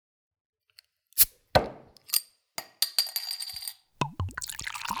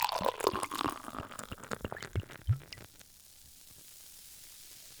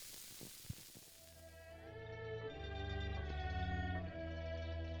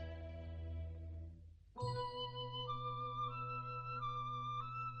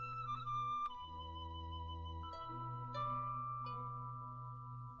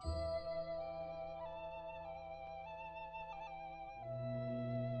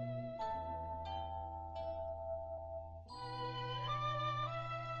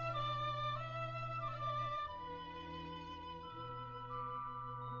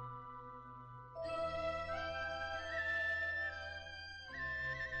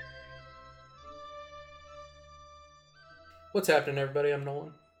What's happening, everybody? I'm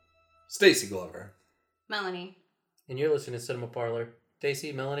Nolan. Stacy Glover. Melanie. And you're listening to Cinema Parlor.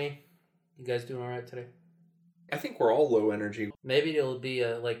 Stacy, Melanie, you guys doing all right today? I think we're all low energy. Maybe it'll be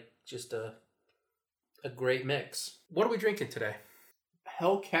a great mix. What are we drinking today?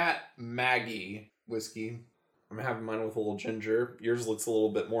 Hellcat Maggie whiskey. I'm having mine with a little ginger. Yours looks a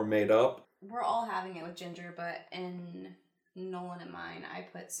little bit more made up. We're all having it with ginger, but in Nolan and mine, I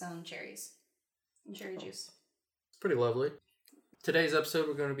put some cherries and cherry juice. It's pretty lovely. Today's episode,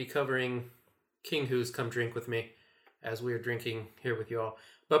 we're going to be covering King Who's Come Drink With Me, as we are drinking here with you all.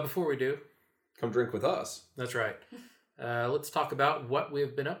 But before we do... Come drink with us. That's right. Let's talk about what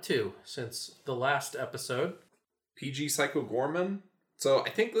we've been up to since the last episode. PG Psycho Gorman. So I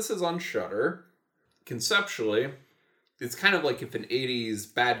think this is on Shudder. Conceptually, it's kind of like if an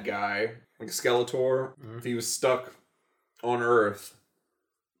 80s bad guy, like Skeletor, if he was stuck on Earth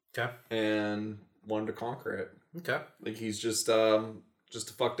and wanted to conquer it. Okay. Like he's just a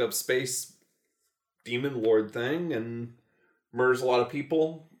fucked up space demon lord thing and murders a lot of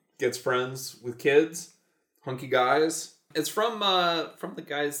people, gets friends with kids, hunky guys. It's from the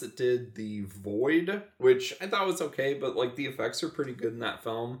guys that did The Void, which I thought was okay, but like the effects are pretty good in that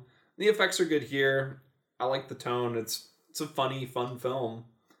film. The effects are good here. I like the tone. It's a funny, fun film.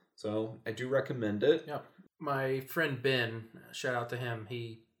 So I do recommend it. Yeah. My friend Ben, shout out to him,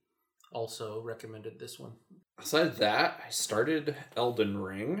 he also recommended this one. Aside that, I started Elden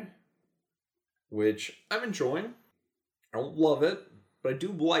Ring, which I'm enjoying. I don't love it, but I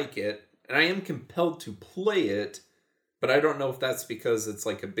do like it. And I am compelled to play it, but I don't know if that's because it's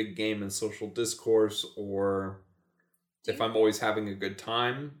like a big game in social discourse or if I'm always having a good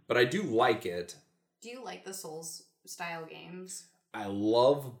time. But I do like it. Do you like the Souls-style games? I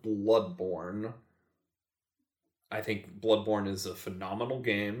love Bloodborne. I think Bloodborne is a phenomenal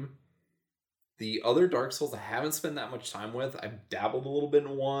game. The other Dark Souls I haven't spent that much time with. I've dabbled a little bit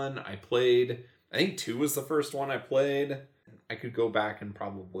in one. I think 2 was the first one I played. I could go back and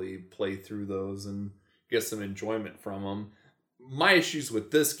probably play through those and get some enjoyment from them. My issues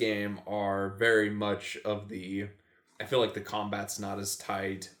with this game are very much I feel like the combat's not as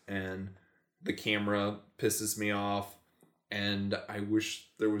tight and the camera pisses me off and I wish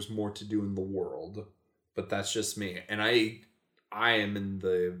there was more to do in the world. But that's just me. And I am in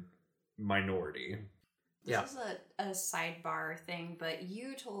the minority. This is a sidebar thing, but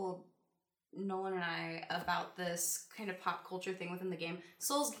you told Nolan and I about this kind of pop culture thing within the game.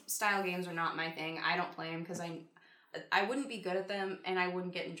 Souls-style games are not my thing. I don't play them because I wouldn't be good at them and I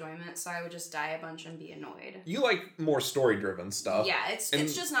wouldn't get enjoyment, so I would just die a bunch and be annoyed. You like more story-driven stuff. Yeah, it's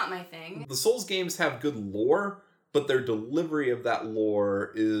just not my thing. The Souls games have good lore, but their delivery of that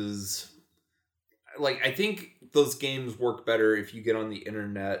lore is... Like, I think those games work better if you get on the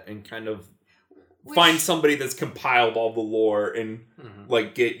internet and kind of find somebody that's compiled all the lore and,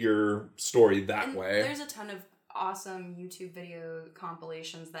 like, get your story that way. There's a ton of awesome YouTube video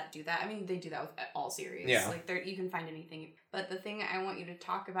compilations that do that. I mean, they do that with all series. Yeah. Like, you can find anything. But the thing I want you to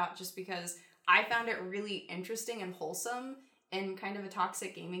talk about, just because I found it really interesting and wholesome in kind of a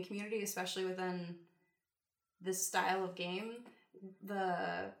toxic gaming community, especially within this style of game,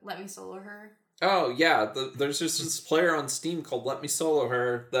 the Let Me Solo Her. Oh, yeah. There's just this player on Steam called Let Me Solo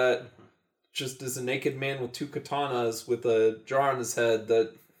Her that just is a naked man with 2 katanas with a jar on his head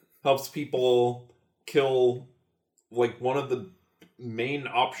that helps people kill, like, one of the main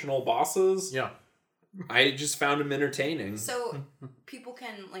optional bosses. Yeah. I just found him entertaining. So, people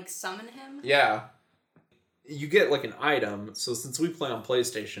can, like, summon him? Yeah. You get, like, an item. So, since we play on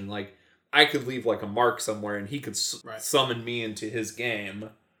PlayStation, like, I could leave, like, a mark somewhere and he could summon me into his game.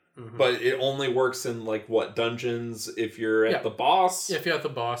 Mm-hmm. But it only works in, like, what, dungeons if you're at the boss? Yeah, if you're at the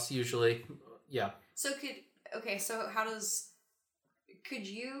boss, usually, yeah. So could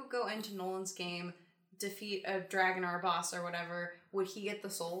you go into Nolan's game, defeat a dragon or a boss or whatever, would he get the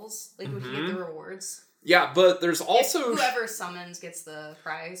souls? Like, would he get the rewards? Yeah, but there's also... If whoever summons gets the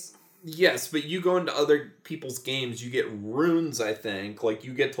prize. Yes, but you go into other people's games, you get runes, I think. Like,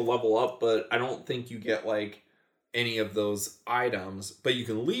 you get to level up, but I don't think you get, like... any of those items, but you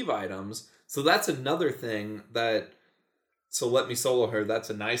can leave items. So that's another thing so Let Me Solo Her, that's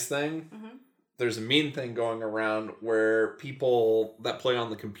a nice thing. Mm-hmm. There's a mean thing going around where people that play on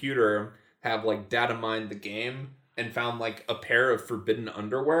the computer have like data mined the game and found like a pair of forbidden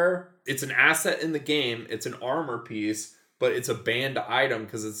underwear. It's an asset in the game. It's an armor piece, but it's a banned item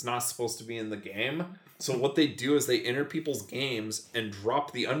because it's not supposed to be in the game. So what they do is they enter people's games and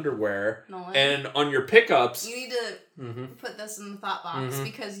drop the underwear. Nolan, and on your pickups... You need to put this in the thought box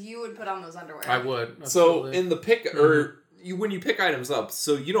because you would put on those underwear. I would. Absolutely. So in the when you pick items up,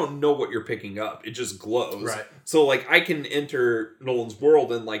 so you don't know what you're picking up. It just glows. Right. So, like, I can enter Nolan's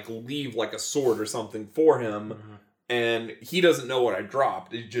world and, like, leave, like, a sword or something for him, and he doesn't know what I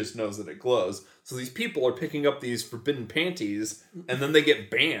dropped. He just knows that it glows. So these people are picking up these forbidden panties, and then they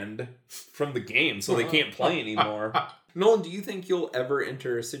get banned from the game, so they can't play anymore. Nolan, do you think you'll ever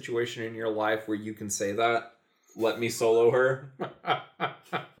enter a situation in your life where you can say that? Let me solo her?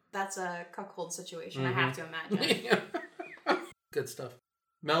 That's a cuckold situation, I have to imagine. Good stuff.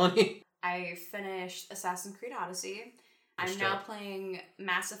 Melanie? I finished Assassin's Creed Odyssey. I'm now playing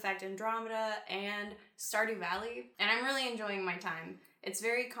Mass Effect Andromeda and Stardew Valley, and I'm really enjoying my time. It's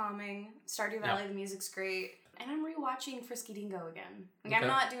very calming. Stardew Valley, the music's great. And I'm rewatching Frisky Dingo again. Like, I'm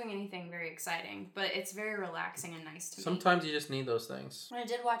not doing anything very exciting, but it's very relaxing and nice to me. Sometimes you just need those things. And I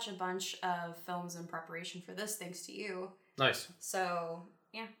did watch a bunch of films in preparation for this, thanks to you. Nice. So,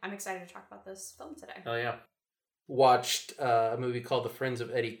 yeah, I'm excited to talk about this film today. Oh, yeah. Watched a movie called The Friends of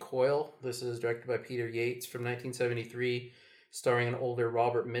Eddie Coyle. This is directed by Peter Yates from 1973, starring an older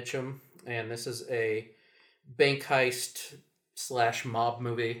Robert Mitchum. And this is a bank heist / mob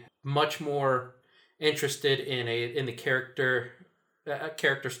movie. Much more interested in the character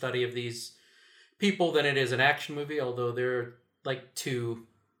study of these people than it is an action movie, although there are like 2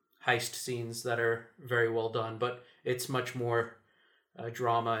 heist scenes that are very well done, but it's much more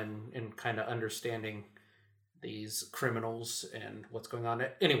drama and kind of understanding these criminals and what's going on.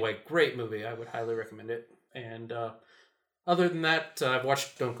 Anyway, great movie. I would highly recommend it. And other than that, I've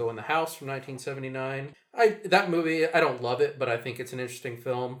watched Don't Go in the House from 1979. That movie, I don't love it, but I think it's an interesting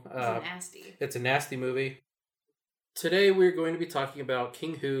film. It's a nasty movie. Today we're going to be talking about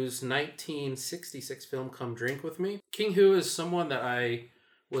King Hu's 1966 film Come Drink With Me. King Hu is someone that I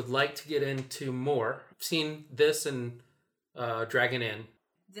would like to get into more. I've seen this and Dragon Inn.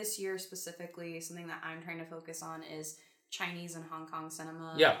 This year specifically, something that I'm trying to focus on is Chinese and Hong Kong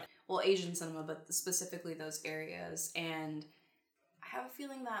cinema. Yeah. Well, Asian cinema, but specifically those areas. And I have a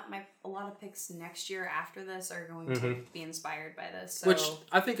feeling that a lot of picks next year after this are going to be inspired by this. So. Which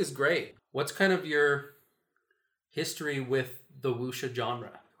I think is great. What's kind of your history with the wuxia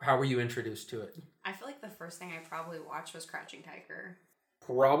genre? How were you introduced to it? I feel like the first thing I probably watched was Crouching Tiger.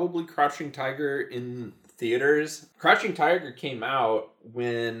 Probably Crouching Tiger in theaters. Crouching Tiger came out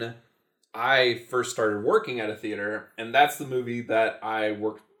when I first started working at a theater, and that's the movie that I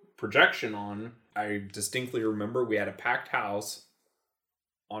worked projection on. I distinctly remember we had a packed house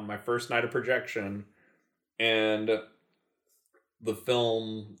on my first night of projection, and the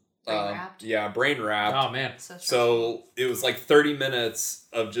film Brain Wrapped. Oh man. So it was like 30 minutes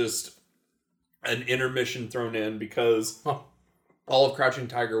of just an intermission thrown in because all of Crouching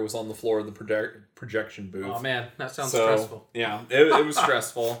Tiger was on the floor of the projection booth. Oh man, that sounds stressful. Yeah, it was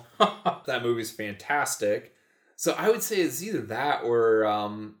stressful. That movie's fantastic. So I would say it's either that or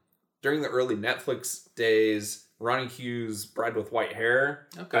during the early Netflix days, Ronnie Hughes' Bride with White Hair.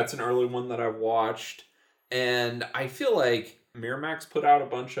 Okay. That's an early one that I've watched. And I feel like Miramax put out a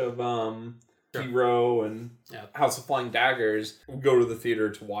bunch of Hero and House of Flying Daggers. We go to the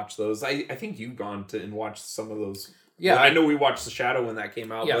theater to watch those. I think you've gone to and watched some of those. Yeah, I know we watched The Shadow when that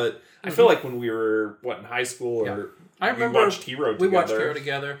came out, but I feel like when we were in high school or I remember we watched Hero together. We watched Hero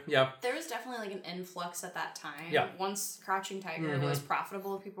together. Yeah, there was definitely like an influx at that time. Yeah, once Crouching Tiger was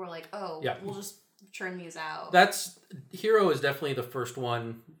profitable, people were like, "Oh, we'll just churn these out." Hero is definitely the first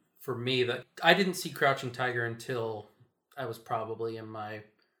one for me that I didn't see Crouching Tiger until I was probably in my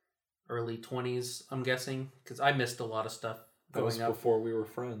early 20s. I'm guessing because I missed a lot of stuff going up before we were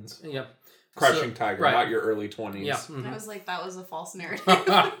friends. Yep. Crouching Tiger, not your early 20s. Yeah. Mm-hmm. I was like, that was a false narrative.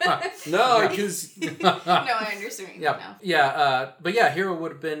 No, because... No, I understand what you mean now. Yeah, but yeah, Hero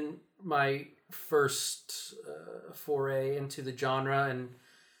would have been my first foray into the genre, and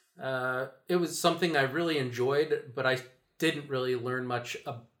it was something I really enjoyed, but I didn't really learn much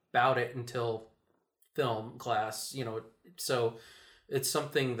about it until film class, so it's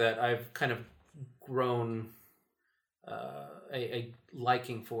something that I've kind of grown a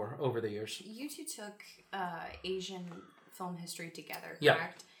liking for over the years. You two took Asian film history together, correct? Yeah.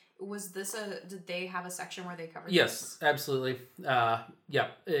 Was this did they have a section where they covered Yes, this? Absolutely. That's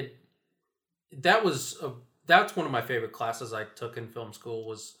one of my favorite classes I took in film school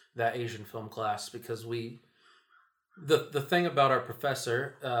was that Asian film class because the thing about our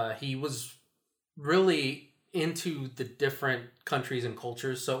professor, he was really into the different countries and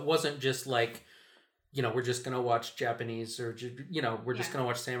cultures, so it wasn't just like we're just going to watch Japanese or, we're just going to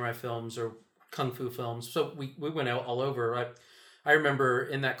watch samurai films or kung fu films. So we went out all over. I remember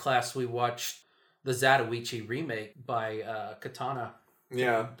in that class we watched the Zatoichi remake by Katana.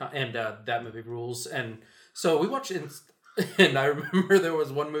 Yeah. And that movie rules. And so we watched And I remember there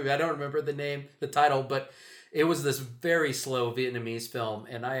was one movie, I don't remember the title, but it was this very slow Vietnamese film,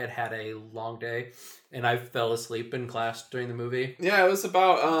 and I had a long day, and I fell asleep in class during the movie. Yeah, it was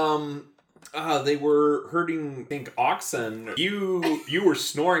about they were herding, I think, oxen. You were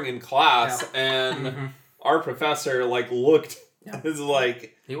snoring in class, and Mm-hmm. our professor looked. Yeah. Is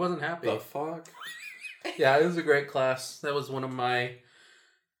like, He wasn't happy. the fuck. Yeah, it was a great class. That was one of my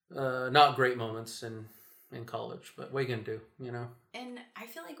not great moments in college, but what are you gonna do, you know? And I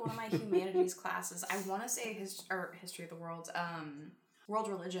feel like one of my humanities classes, I want to say history of the world, world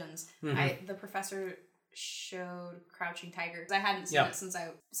religions. Mhm. The professor showed Crouching Tiger. I hadn't seen it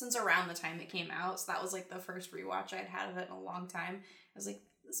since around the time it came out, so that was like the first rewatch I'd had of it in a long time. I was like,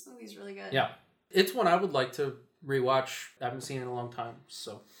 this movie's really good. Yeah, it's one I would like to rewatch. I haven't seen it in a long time,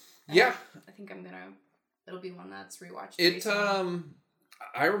 so Yeah, I think it'll be one that's rewatched. it.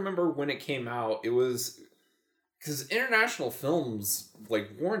 I remember when it came out, it was because international films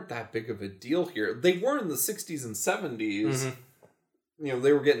weren't that big of a deal here. They were in the 60s and 70s. Mhm.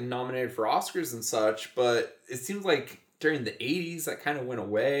 They were getting nominated for Oscars and such, but it seems like during the 80s that kind of went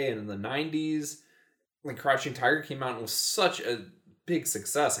away, and in the 90s, Crouching Tiger came out and was such a big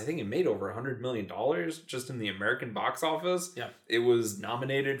success. I think it made over $100 million just in the American box office. Yeah. It was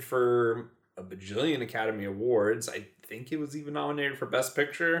nominated for a bajillion Academy Awards. I think it was even nominated for Best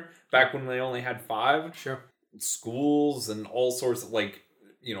Picture back when they only had 5. Sure. Schools and all sorts of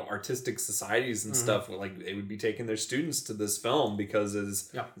artistic societies and Mhm. stuff, they would be taking their students to this film because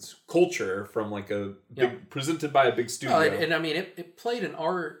Yeah. it's culture from a big, presented by a big studio. And I mean, it played in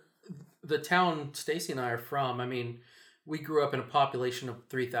the town Stacy and I are from. I mean, we grew up in a population of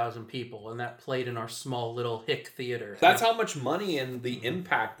 3,000 people, and that played in our small little hick theater. That's how much money and the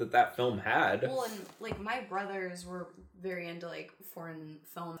impact that film had. Well, and my brothers were very into foreign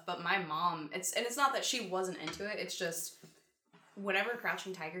film, but my mom, it's not that she wasn't into it. It's just whenever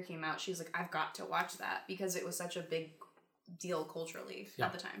Crouching Tiger came out, she was like, I've got to watch that because it was such a big deal culturally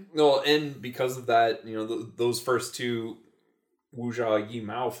at the time. Well, and because of that, those first 2 Wuxia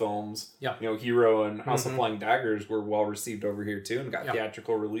Yimou films, Hero and House of Flying Daggers, were well received over here too and got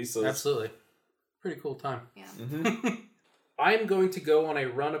theatrical releases. Absolutely. Pretty cool time. Yeah. Mm-hmm. I'm going to go on a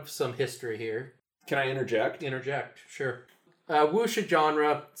run of some history here. Can I interject? Interject, sure. Wuxia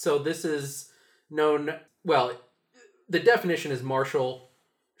genre. So this is known, well, the definition is martial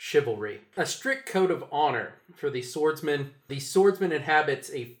chivalry. A strict code of honor for the swordsman. The swordsman inhabits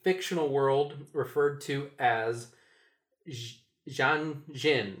a fictional world referred to as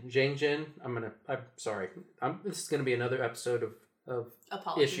Zhanjin. I'm sorry. This is gonna be another episode of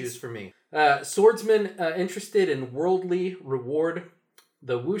Apologies. issues for me. Swordsmen interested in worldly reward.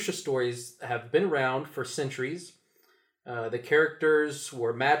 The wuxia stories have been around for centuries. The characters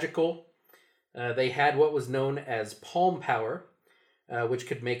were magical. They had what was known as palm power, which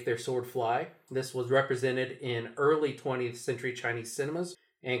could make their sword fly. This was represented in early 20th century Chinese cinemas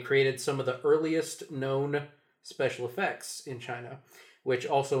and created some of the earliest known special effects in China, which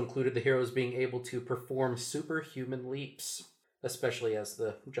also included the heroes being able to perform superhuman leaps, especially as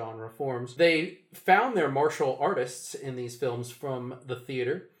the genre forms. They found their martial artists in these films from the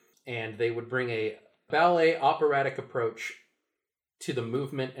theater, and they would bring a ballet operatic approach to the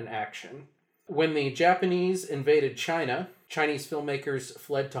movement and action. When the Japanese invaded China, Chinese filmmakers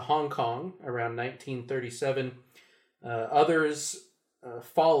fled to Hong Kong around 1937. Others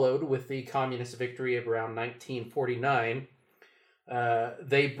followed with the communist victory of around 1949.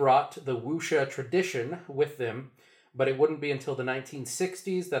 They brought the wuxia tradition with them, but it wouldn't be until the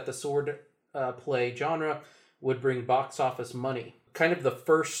 1960s that the sword play genre would bring box office money. Kind of the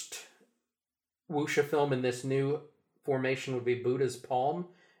first wuxia film in this new formation would be Buddha's Palm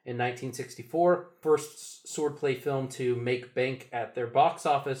in 1964. First swordplay film to make bank at their box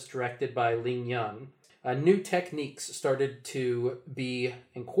office, directed by Ling Yun. New techniques started to be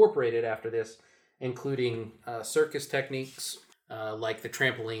incorporated after this, including circus techniques, like the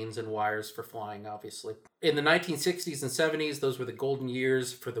trampolines and wires for flying, obviously. In the 1960s and 70s, those were the golden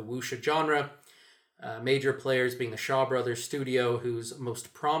years for the wuxia genre. Major players being the Shaw Brothers Studio, whose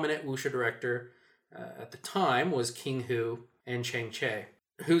most prominent wuxia director at the time was King Hu and Chang Che,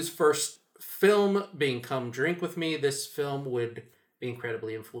 whose first film being Come Drink With Me. This film would be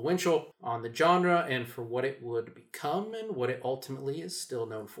incredibly influential on the genre and for what it would become and what it ultimately is still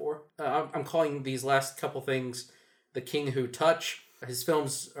known for. I'm calling these last couple things the King Hu touch. His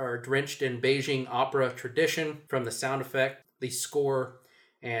films are drenched in Beijing opera tradition, from the sound effect, the score,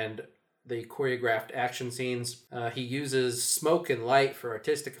 and the choreographed action scenes. He uses smoke and light for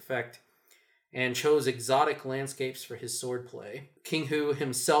artistic effect and chose exotic landscapes for his swordplay. King Hu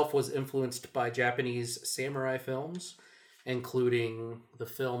himself was influenced by Japanese samurai films, including the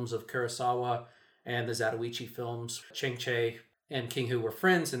films of Kurosawa and the Zatoichi films. Chang Che and King Hu were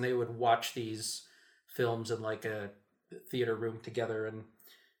friends, and they would watch these films in like a theater room together,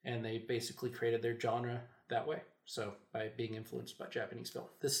 and they basically created their genre that way. So by being influenced by Japanese film.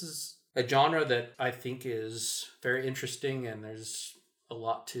 This is a genre that I think is very interesting, and there's a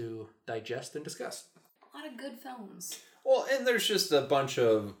lot to digest and discuss. A lot of good films. Well, and there's just a bunch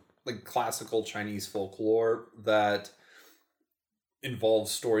of like classical Chinese folklore that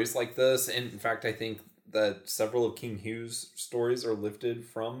involves stories like this. And in fact, I think that several of King Hu's stories are lifted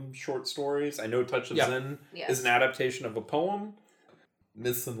from short stories. I know Touch of Zen is an adaptation of a poem,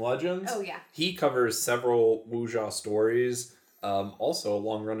 Myths and Legends. Oh, yeah. He covers several wuxia stories. Also a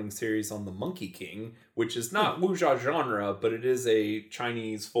long-running series on the Monkey King, which is not wuxia genre, but it is a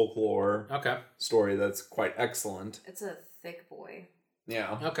Chinese folklore story that's quite excellent. It's a thick boy.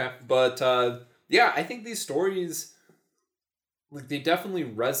 Yeah. Okay. But I think these stories, like, they definitely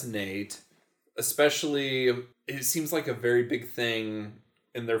resonate. Especially, it seems like a very big thing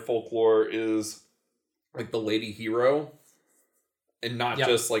in their folklore is like the lady hero, and not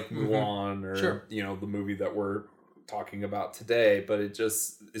just like Mulan or the movie that we're talking about today. But it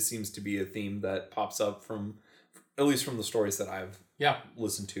seems to be a theme that pops up from, at least from the stories that I've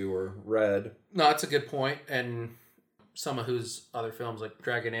listened to or read. No, that's a good point. And some of whose other films, like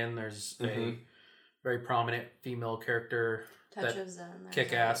Dragon Inn, there's a very prominent female character. Touch of Zen.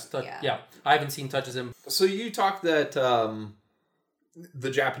 Kick ass. I haven't seen Touch of Zen. So you talked that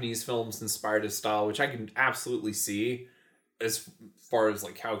the Japanese films inspired his style, which I can absolutely see as far as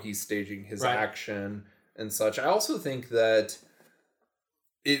like how he's staging his action and such. I also think that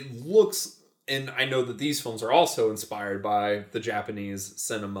it looks, and I know that these films are also inspired by the Japanese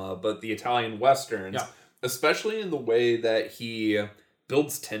cinema, but the Italian Westerns, especially in the way that he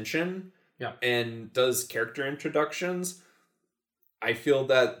builds tension and does character introductions. I feel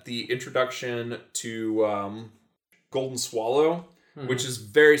that the introduction to Golden Swallow, which is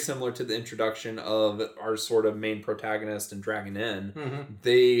very similar to the introduction of our sort of main protagonist in Dragon Inn,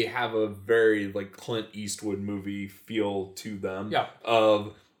 they have a very like Clint Eastwood movie feel to them. Yeah.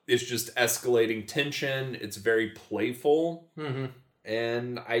 Of it's just escalating tension. It's very playful,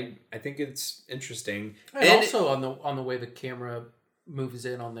 and I think it's interesting. And also on the way the camera moves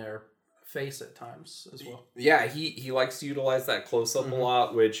in on their face at times as well. Yeah, he likes to utilize that close-up a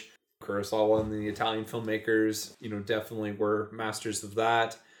lot, which Kurosawa and the Italian filmmakers, definitely were masters of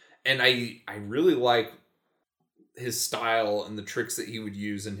that. And I really like his style and the tricks that he would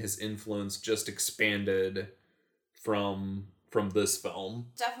use, and his influence just expanded from this film.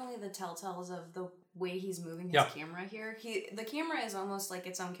 Definitely the telltales of the way he's moving his camera here. The camera is almost like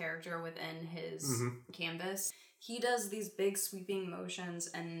its own character within his canvas. He does these big sweeping motions,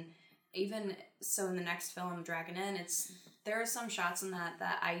 and even so in the next film, Dragon Inn, there are some shots in that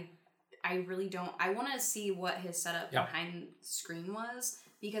I really don't. I want to see what his setup behind the screen was,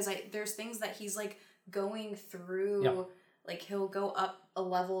 because there's things that he's like going through. Like he'll go up a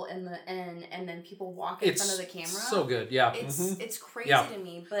level in the inn, and then people walk in front of the camera. So good, yeah. It's crazy to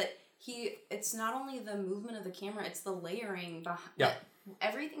me, but it's not only the movement of the camera; it's the layering behind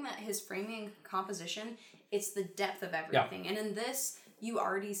everything, that his framing composition. It's the depth of everything, and in this, you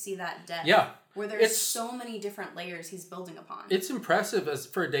already see that depth. Yeah. Where there's so many different layers he's building upon. It's impressive as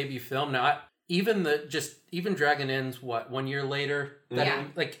for a debut film. Now, even Dragon Inn's 1 year later.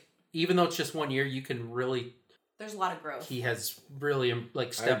 Like, even though it's just 1 year, you can really. There's a lot of growth. He has really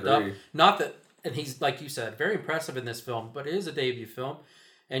stepped up. Not that, and he's, like you said, very impressive in this film, but it is a debut film,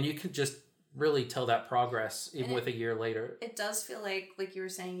 and you can just really tell that progress even with a year later. It does feel like you were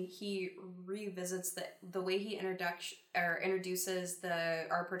saying, he revisits the way he introduces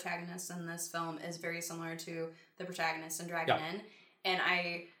our protagonist in this film is very similar to the protagonist in Dragon Inn, and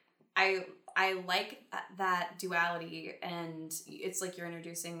I like that duality, and it's like you're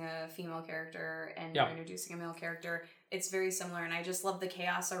introducing a female character and you're introducing a male character. It's very similar, and I just love the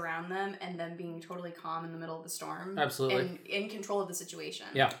chaos around them and them being totally calm in the middle of the storm. Absolutely. And in control of the situation.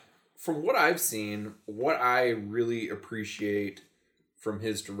 Yeah. From what I've seen, what I really appreciate from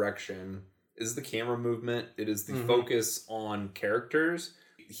his direction is the camera movement. It is the focus on characters.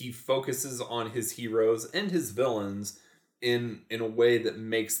 He focuses on his heroes and his villains in a way that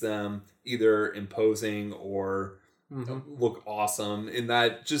makes them either imposing or look awesome in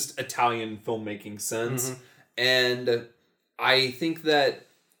that just Italian filmmaking sense. And I think that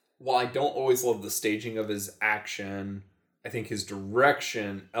while I don't always love the staging of his action, I think his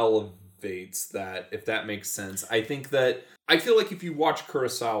direction elevates that, if that makes sense. I feel like if you watch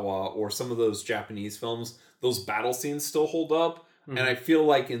Kurosawa or some of those Japanese films, those battle scenes still hold up, Mhm. And I feel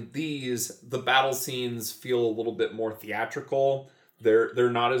like in these, the battle scenes feel a little bit more theatrical. They're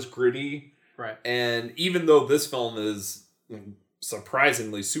not as gritty. Right. And even though this film is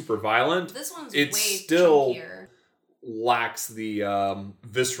surprisingly super violent, This one's It's way still- chunkier. lacks the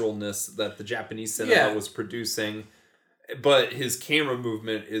visceralness that the Japanese cinema Yeah. was producing. But his camera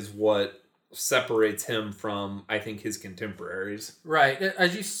movement is what separates him from, I think, his contemporaries. Right.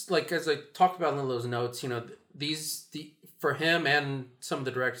 As I talked about in those notes, for him and some of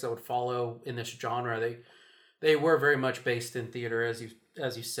the directors that would follow in this genre, they were very much based in theater, as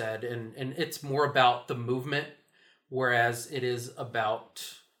you said, and it's more about the movement, whereas it is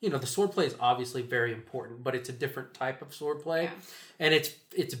about the swordplay is obviously very important, but it's a different type of swordplay, Yeah. and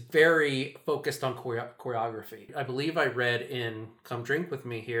it's very focused on choreography. I believe I read in Come Drink With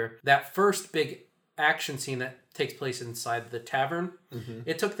Me here that first big action scene that takes place inside the tavern. Mm-hmm.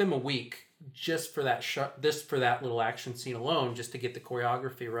 It took them a week just for that for that little action scene alone, just to get the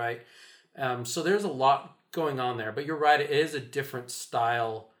choreography right. So there's a lot going on there, but you're right, it is a different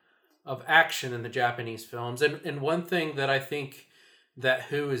style of action in the Japanese films. And one thing that I think that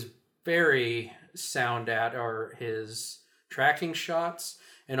Who is very sound at are his tracking shots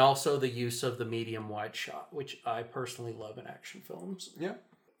and also the use of the medium wide shot, which I personally love in action films. Yeah.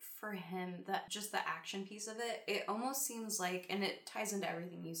 For him, that just the action piece of it almost seems like, and it ties into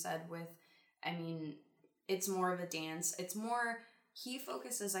everything you said with, I mean, it's more of a dance. It's more, he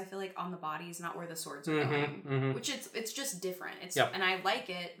focuses, I feel like, on the bodies, not where the swords are going, which it's just different. And I like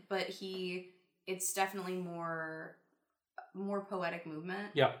it, but it's definitely more poetic movement.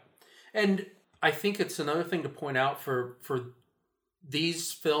 Yeah. And I think it's another thing to point out for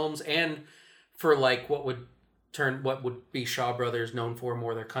these films and for like what would be Shaw Brothers known for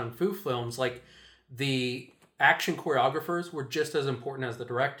more their kung fu films, like the action choreographers were just as important as the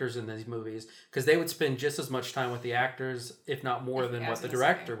directors in these movies, because they would spend just as much time with the actors, if not more than what the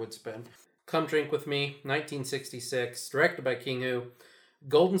director would spend. Come Drink With Me, 1966, directed by King Hu.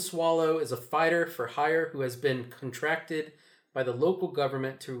 Golden Swallow is a fighter for hire who has been contracted by the local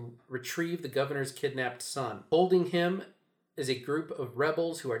government to retrieve the governor's kidnapped son. Holding him is a group of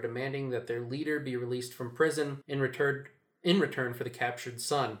rebels who are demanding that their leader be released from prison in return for the captured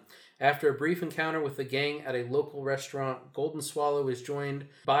son. After a brief encounter with the gang at a local restaurant, Golden Swallow is joined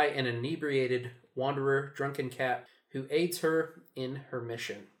by an inebriated wanderer, Drunken Cat, who aids her in her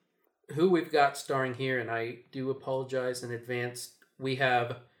mission. Who we've got starring here, and I do apologize in advance, we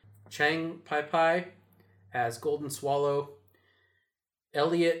have Chang Pai Pai as Golden Swallow,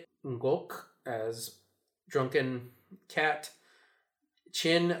 Elliot Ngok as Drunken Cat,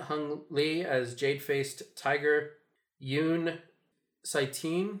 Chin Hung Lee as Jade-Faced Tiger, Yoon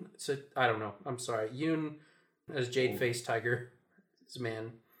Saitin, Yoon as Jade-Faced Tiger, his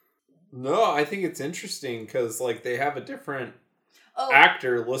man. No, I think it's interesting because like they have a different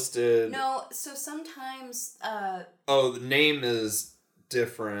actor listed. No, so sometimes the name is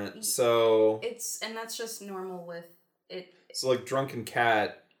different. So and that's just normal with it. So like Drunken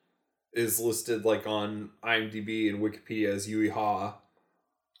Cat is listed like on IMDb and Wikipedia as Yui Ha.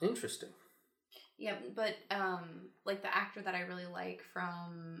 Interesting. Yeah, but like the actor that I really like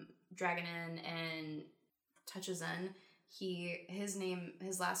from Dragon Inn and Touches In,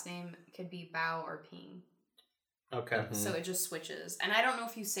 his last name could be Bao or Ping. Okay. Mm-hmm. So it just switches. And I don't know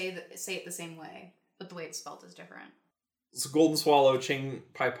if you say it the same way, but the way it's spelled is different. So Golden Swallow, Ching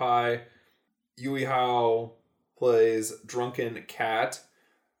Pai Pai, Yui Hao plays Drunken Cat,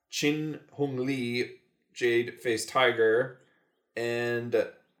 Chin Hung Lee, Jade-Faced Tiger, and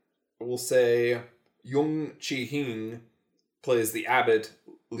we'll say Yung Chi Hing plays the abbot,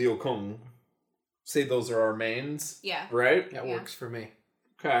 Liu Kung. Say those are our mains. Yeah. Right? That works for me.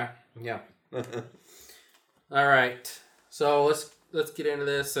 Okay. Yeah. All right. So let's get into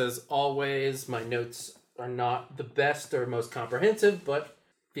this. As always, my notes are not the best or most comprehensive, but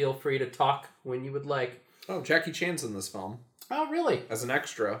feel free to talk when you would like. Oh, Jackie Chan's in this film. Oh, really? As an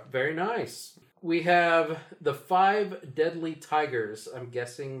extra. Very nice. We have the 5 Deadly Tigers. I'm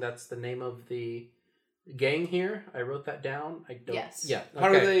guessing that's the name of the gang here. I wrote that down. I don't. Yes. Yeah. Okay.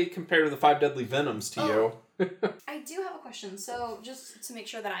 How do they compare to the 5 Deadly Venoms to you? I do have a question. So just to make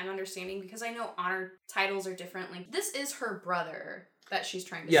sure that I'm understanding, because I know honor titles are different. Like this is her brother that she's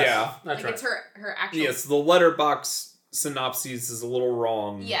trying to. Yes, say. Yeah. That's like right. it's her actual. Yes, the letterbox synopsis is a little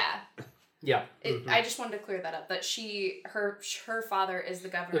wrong. Yeah. Yeah. I just wanted to clear that up. That her father is the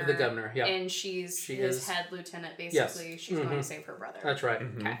governor. The governor. Yeah. And she's his head lieutenant. Basically, Yes. she's going to save her brother. That's right.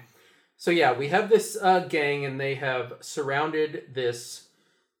 Mhm. Okay. So yeah, we have this gang, and they have surrounded this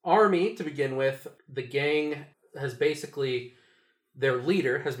army to begin with. The gang has basically, their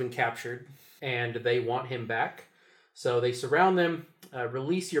leader has been captured, and they want him back. So they surround them,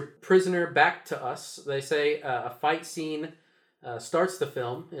 release your prisoner back to us. They say a fight scene starts the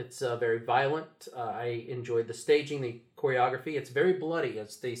film. It's very violent. I enjoyed the staging, the choreography. It's very bloody,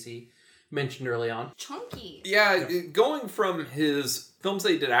 as Stacy mentioned early on. Chunky. Yeah, going from his films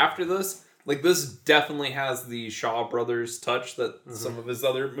that he did after this, like this definitely has the Shaw Brothers touch that some of his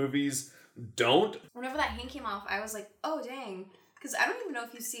other movies don't. Whenever that hand came off, I was like, oh dang. Because I don't even know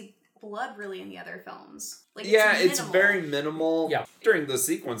if you see blood really in the other films. Like, It's very minimal. Yeah. During the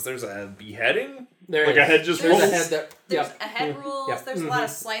sequence, there's a beheading. There Like it a is. head just There's rolls. a head that, There's yeah. a head rolls. Yeah. There's a lot of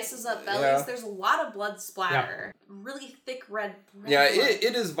slices up bellies. Yeah. There's a lot of blood splatter. Really thick red blood.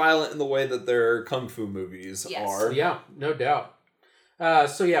 It is violent in the way that their kung fu movies Yes. are. Yeah, no doubt.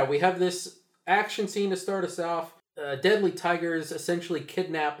 We have this action scene to start us off. Deadly Tigers essentially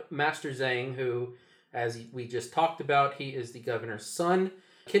kidnap Master Zhang, who, as we just talked about, he is the governor's son.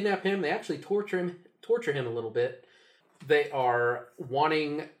 Kidnap him. They actually torture him a little bit. They are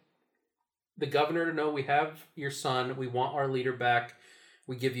wanting the governor to know we have your son. We want our leader back.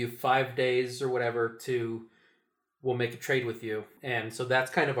 We give you 5 days or whatever we'll make a trade with you. And so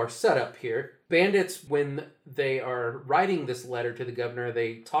that's kind of our setup here. Bandits, when they are writing this letter to the governor,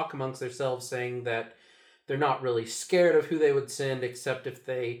 they talk amongst themselves saying that they're not really scared of who they would send, except if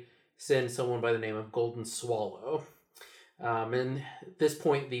they send someone by the name of Golden Swallow. And at this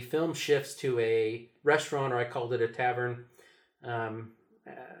point, the film shifts to a restaurant, or I called it a tavern.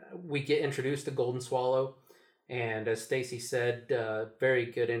 We get introduced to Golden Swallow, and as Stacy said, very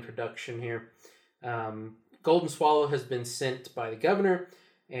good introduction here. Golden Swallow has been sent by the governor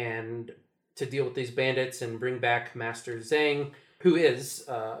and to deal with these bandits and bring back Master Zhang, who is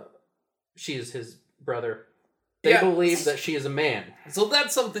she is his brother. They believe that she is a man. So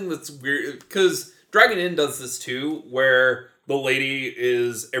that's something that's weird, because Dragon Inn does this too, where the lady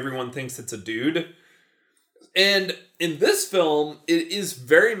is, everyone thinks it's a dude. And in this film, it is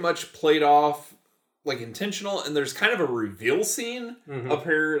very much played off, like, intentional, and there's kind of a reveal scene of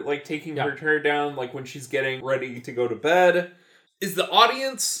her, like, taking her hair down, like, when she's getting ready to go to bed. Is the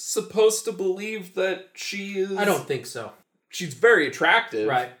audience supposed to believe that she is... I don't think so. She's very attractive.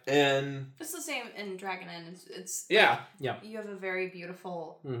 Right. And... It's the same in Dragon Inn. It's Yeah. You have a very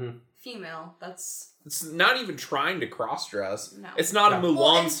beautiful female that's... It's not even trying to cross-dress. No. It's not a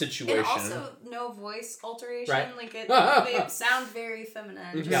Mulan and, situation. And also, no voice alteration. Right. Like, they sound very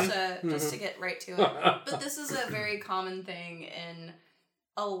feminine, just to get right to it. But this is a very common thing in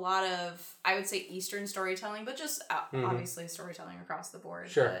a lot of, I would say, Eastern storytelling, but just obviously storytelling across the board.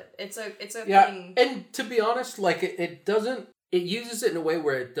 Sure. But it's a thing. And to be honest, like, it doesn't... It uses it in a way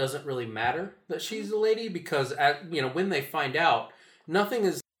where it doesn't really matter that she's a lady, because, when they find out, nothing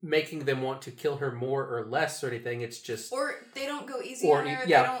is making them want to kill her more or less or anything. It's just... Or they don't go easy on her.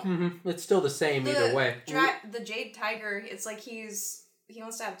 Yeah, They don't, it's still the same either way. The Jade Tiger, it's like he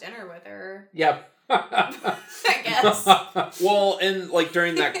wants to have dinner with her. Yeah. I guess. Well, and, like,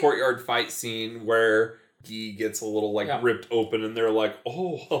 during that courtyard fight scene where he gets a little, like, ripped open and they're like,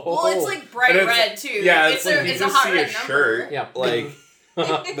 oh. Well, it's, like, bright red, too. Yeah, it's like, it's you a just hot see red a number. shirt. Yeah. Like...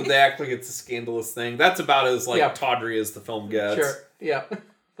 but they act like it's a scandalous thing. That's about as, like, tawdry as the film gets. Sure, yeah.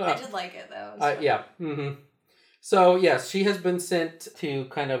 I did like it, though. Yeah. So, yes, she has been sent to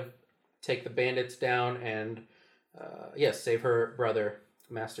kind of take the bandits down and, save her brother,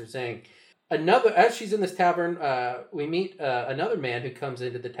 Master Zhang. As she's in this tavern, we meet another man who comes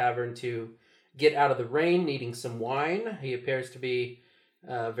into the tavern to get out of the rain, needing some wine. He appears to be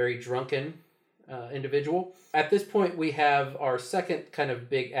a very drunken individual. At this point, we have our second kind of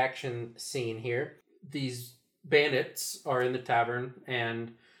big action scene here. These bandits are in the tavern,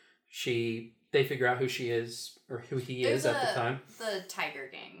 and they figure out who she is, or who he is at the time. The Tiger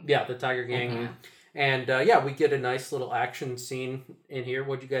Gang. Yeah, the Tiger Gang. Mm-hmm. And we get a nice little action scene in here.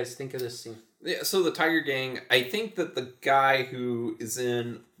 What'd you guys think of this scene? Yeah, so the Tiger Gang, I think that the guy who is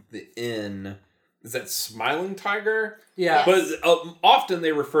in the inn, is that Smiling Tiger? Yeah. Yes. But often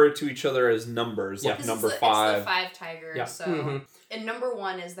they refer to each other as numbers, like number 5. It's the 5 Tigers. Yeah. So, and number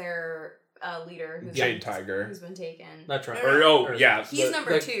 1 is their leader, Jade Tiger, who's been taken. That's right. He's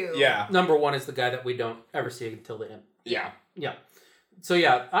number 2. Yeah. Number 1 is the guy that we don't ever see until the end. Yeah. Yeah. So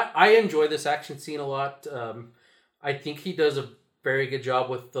I enjoy this action scene a lot. I think he does a very good job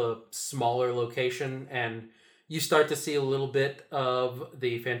with the smaller location, and you start to see a little bit of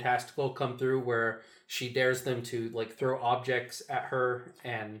the fantastical come through, where she dares them to, like, throw objects at her,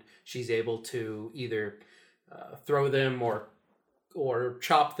 and she's able to either throw them or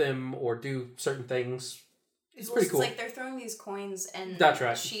chop them or do certain things. It's pretty cool. It's like they're throwing these coins, and that's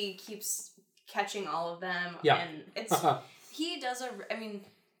right. She keeps catching all of them. Yeah. And it's he does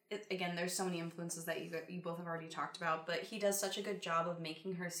again, there's so many influences that you both have already talked about, but he does such a good job of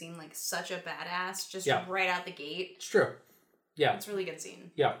making her seem like such a badass just right out the gate. It's true. Yeah. It's a really good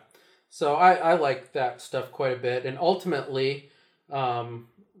scene. Yeah. So I like that stuff quite a bit. And ultimately,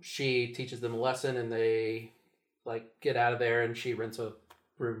 she teaches them a lesson and they like get out of there and she rents a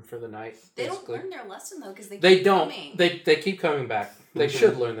room for the night. They don't learn their lesson though because they don't. Coming. They keep coming back. They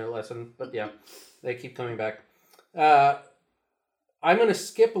should learn their lesson, but yeah, they keep coming back. I'm going to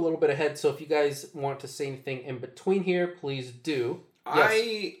skip a little bit ahead, so if you guys want to say anything in between here, please do.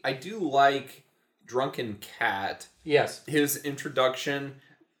 Yes. I do like Drunken Cat. Yes. His introduction,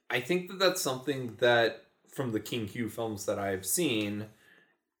 I think that's something that, from the King Hugh films that I've seen,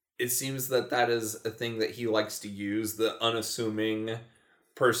 it seems that is a thing that he likes to use, the unassuming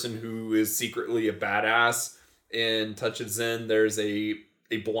person who is secretly a badass. In Touch of Zen, there's a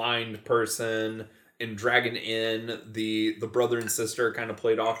blind person. In Dragon Inn, the brother and sister kind of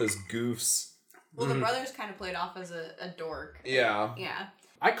played off as goofs. Well, the brothers kind of played off as a dork. Yeah. Yeah.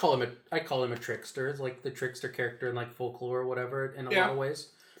 I call him a trickster. It's like the trickster character in like folklore or whatever in a lot of ways.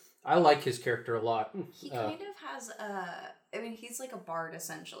 I like his character a lot. He kind of has he's like a bard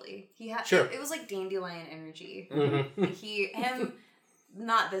essentially. Sure. It was like dandelion energy. Mm-hmm.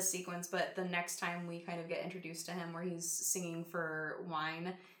 Not this sequence, but the next time we kind of get introduced to him where he's singing for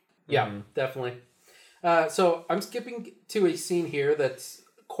wine. Yeah, definitely. So I'm skipping to a scene here that's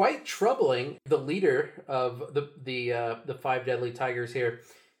quite troubling. The leader of the five deadly tigers here,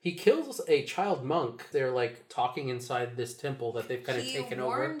 he kills a child monk. They're like talking inside this temple that they've kind of taken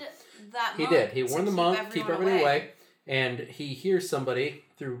over. He warned that monk. He did. He warned the monk, keep everyone away. And he hears somebody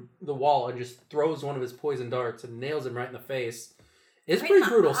through the wall and just throws one of his poison darts and nails him right in the face. It's a pretty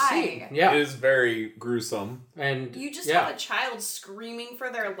brutal scene. Yeah. It is very gruesome. And you just have a child screaming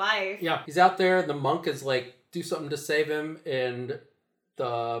for their life. Yeah. He's out there and the monk is like, do something to save him. And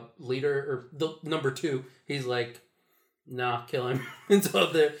the leader, or the number 2, he's like, nah, kill him. And so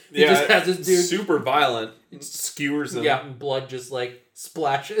he just has this dude. Super violent. It skewers him. Yeah. And blood just like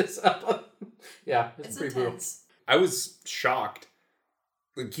splashes up. Yeah. It's pretty intense. brutal. I was shocked.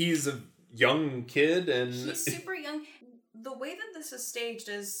 Like, he's a young kid and he's super young. The way that this is staged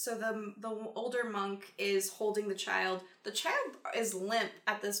is so the older monk is holding the child. The child is limp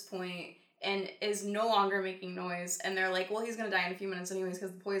at this point and is no longer making noise. And they're like, well, he's going to die in a few minutes anyways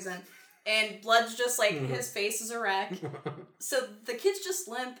because of the poison. And blood's just like, his face is a wreck. So the kid's just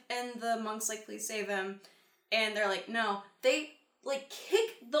limp and the monk's like, please save him. And they're like, no. They like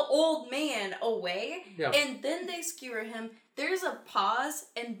kick the old man away and then they skewer him. There's a pause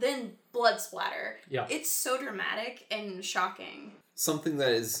and then blood splatter. Yeah. It's so dramatic and shocking. Something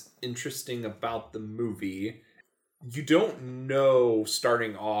that is interesting about the movie, you don't know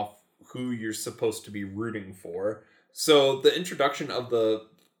starting off who you're supposed to be rooting for. So the introduction of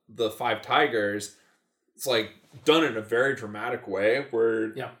the five tigers, it's like done in a very dramatic way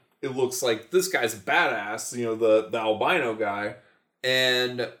where it looks like this guy's a badass, the albino guy.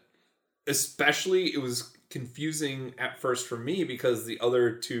 And especially it was confusing at first for me because the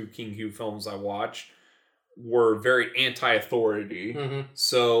other 2 King Hugh films I watched were very anti-authority.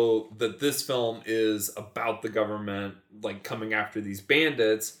 So that this film is about the government like coming after these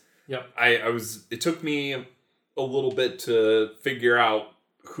bandits. It took me a little bit to figure out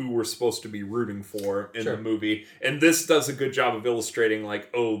who we're supposed to be rooting for in the movie. And this does a good job of illustrating like,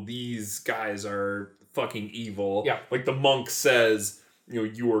 oh, these guys are fucking evil. Yeah. Like the monk says,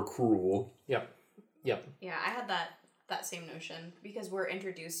 you are cruel. Yeah. Yeah, I had that same notion because we're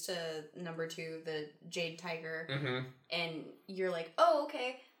introduced to number 2, the Jade Tiger, and you're like, oh,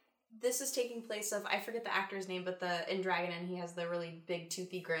 okay, this is taking place of, I forget the actor's name, but in Dragon Inn he has the really big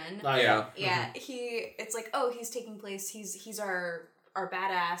toothy grin. Oh yeah. Yeah, it's like, oh, he's taking place. He's our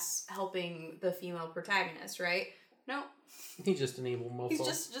badass helping the female protagonist, right? No, he's just an evil mofo.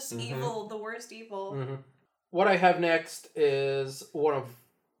 He's just evil, the worst evil. What I have next is one of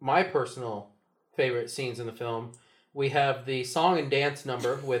my personal favorite scenes in the film. We have the song and dance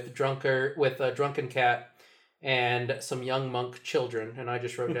number with a drunken cat and some young monk children, and I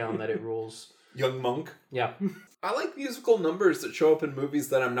just wrote down that it rules. Young monk? Yeah. I like musical numbers that show up in movies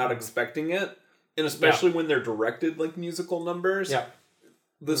that I'm not expecting it, and especially when they're directed like musical numbers. Yeah.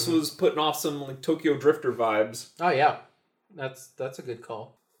 This was putting off some like Tokyo Drifter vibes. Oh yeah. That's a good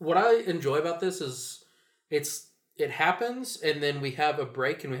call. What I enjoy about this is it happens and then we have a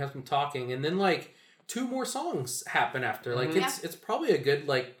break and we have some talking and then like 2 more songs happen after. Like it's probably a good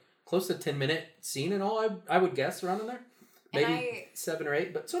like close to 10-minute scene and all I would guess around in there. Maybe 7 or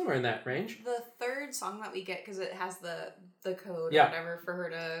 8, but somewhere in that range. The third song that we get, because it has the code or whatever for her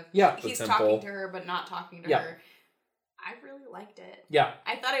to... Yeah. He's talking to her but not talking to her. I really liked it. Yeah.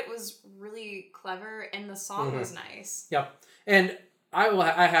 I thought it was really clever, and the song was nice. Yep. And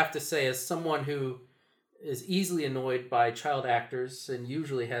I have to say, as someone who is easily annoyed by child actors and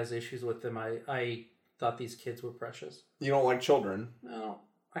usually has issues with them, I thought these kids were precious. You don't like children? No,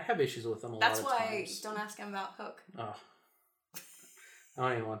 I have issues with them a That's lot of why times. don't ask him about Hook. Oh. I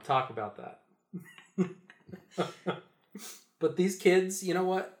don't even want to talk about that. But these kids, you know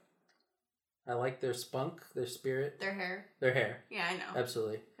what? I like their spunk, their spirit, Their hair. their hair. Yeah, I know.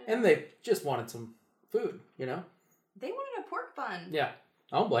 Absolutely. And they just wanted some food, you know? They wanted a pork bun. Yeah.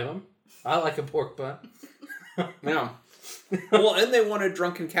 I don't blame them. I like a pork bun. Yeah. Well, and they wanted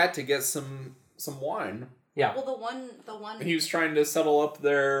Drunken Cat to get some wine. Yeah. Well, the one. He was trying to settle up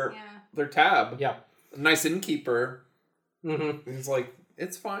their tab. Yeah. Nice innkeeper. Mm-hmm. He's like,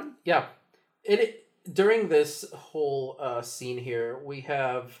 it's fine. Yeah. During this whole scene here, we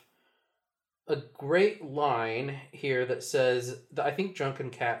have a great line here that says, I think Drunken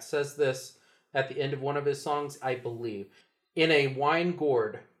Cat says this at the end of one of his songs, I believe. In a wine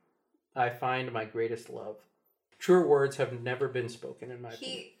gourd, I find my greatest love. Truer words have never been spoken in my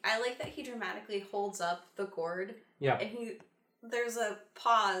opinion. I like that he dramatically holds up the gourd. Yeah. And there's a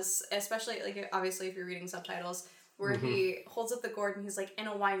pause, especially like obviously if you're reading subtitles, where he holds up the gourd and he's like, in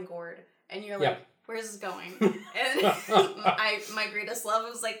a wine gourd, and you're like, where's this going? And my greatest love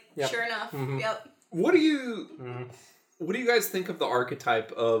was like, sure enough, yep. What do you guys think of the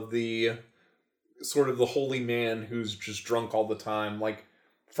archetype of the sort of the holy man who's just drunk all the time, like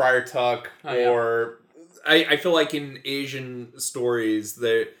Friar Tuck, or I feel like in Asian stories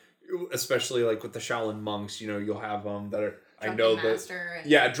that, especially like with the Shaolin monks, you know, you'll have them that are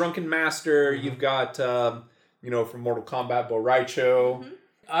Drunken Master. You've got from Mortal Kombat, Bo Raicho.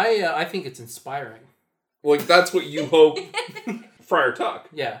 I think it's inspiring. Like that's what you hope Friar Tuck.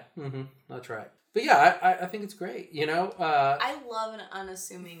 Yeah, that's right. But yeah, I think it's great. You know, I love an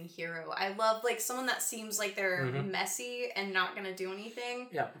unassuming hero. I love like someone that seems like they're messy and not gonna do anything.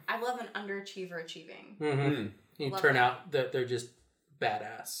 Yeah, I love an underachiever achieving. You turn out that they're just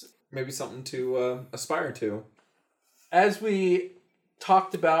badass. Maybe something to aspire to. As we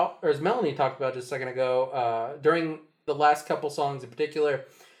talked about, or as Melanie talked about just a second ago, during the last couple songs in particular,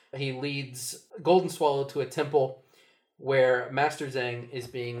 he leads Golden Swallow to a temple where Master Zhang is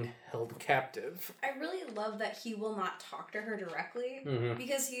being held captive. I really love that he will not talk to her directly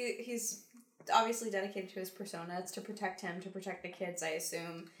because he's obviously dedicated to his persona. It's to protect him, to protect the kids, I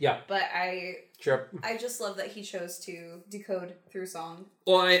assume. Yeah. But I just love that he chose to decode through song.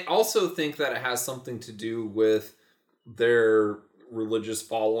 Well, I also think that it has something to do with their religious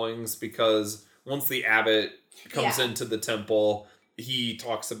followings, because once the abbot comes into the temple, he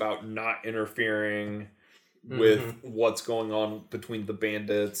talks about not interfering with what's going on between the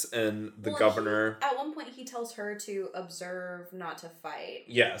bandits and the governor. At one point, he tells her to observe, not to fight.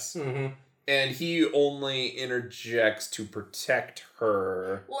 Yes. And he only interjects to protect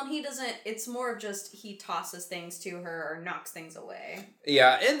her. Well, and he doesn't... It's more of just he tosses things to her or knocks things away.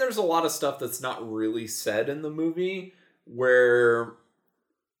 Yeah, and there's a lot of stuff that's not really said in the movie where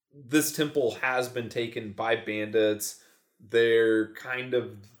this temple has been taken by bandits. They're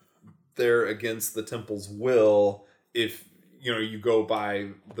against the temple's will if, you go by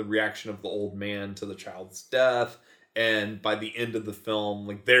the reaction of the old man to the child's death. And by the end of the film,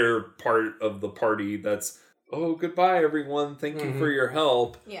 like, they're part of the party that's, oh, goodbye, everyone. Thank you for your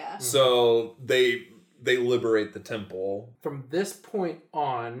help. Yeah. So they liberate the temple. From this point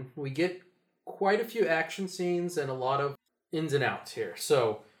on, we get quite a few action scenes and a lot of ins and outs here.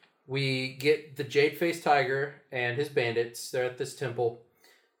 So we get the Jade-Faced Tiger and his bandits. They're at this temple.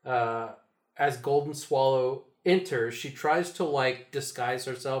 As Golden Swallow enters, she tries to, disguise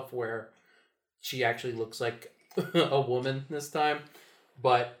herself where she actually looks like a woman this time.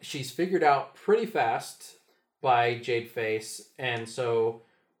 But she's figured out pretty fast by Jade-Face, and so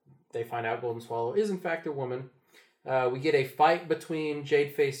they find out Golden Swallow is in fact a woman. We get a fight between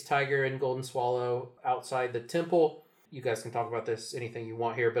Jade-Faced Tiger and Golden Swallow outside the temple. You guys can talk about this anything you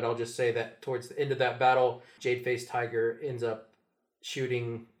want here, but I'll just say that towards the end of that battle, Jade-Faced Tiger ends up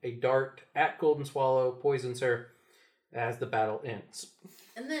shooting a dart at Golden Swallow, poisons her as the battle ends.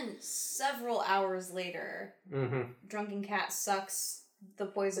 And then several hours later, Drunken Cat sucks the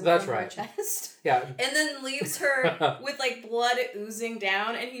poison from her chest. Yeah. And then leaves her with blood oozing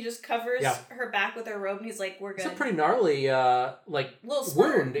down, and he just covers her back with her robe, and he's like, we're good. It's a pretty gnarly little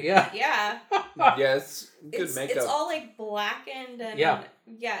wound, yeah. Yeah. Yes, good makeup. It's all blackened and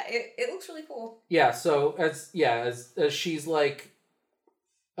it looks really cool. Yeah, so as she's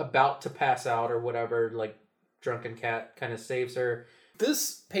about to pass out or whatever, Drunken Cat kind of saves her.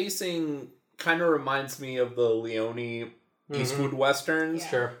 This pacing kind of reminds me of the Leone Eastwood westerns. Yeah.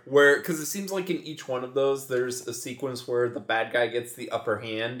 Sure. Where, because it seems like in each one of those, there's a sequence where the bad guy gets the upper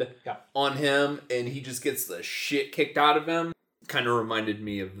hand on him, and he just gets the shit kicked out of him. Kind of reminded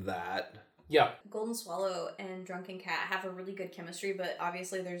me of that. Yeah. Golden Swallow and Drunken Cat have a really good chemistry, but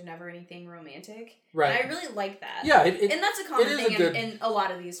obviously there's never anything romantic. Right. And I really like that. Yeah, and that's a common it is thing a good- in a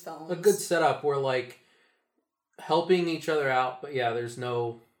lot of these films. a good setup where, like, helping each other out, but yeah, there's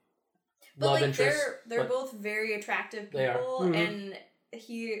no But love like interest. they're both very attractive They are. people, Mhm. and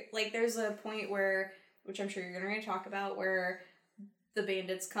he like there's a point where, which I'm sure you're gonna talk about, where the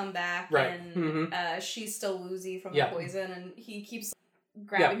bandits come back Right. and Mhm. she's still woozy from Yeah. the poison, and he keeps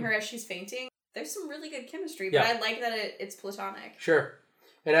grabbing her as she's fainting. There's some really good chemistry, but I like that it's platonic. Sure.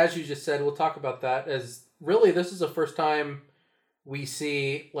 And as you just said, we'll talk about that, as really this is the first time we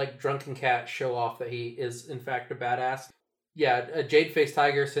see, like, Drunken Cat show off that he is in fact a badass. Yeah, a Jade-Faced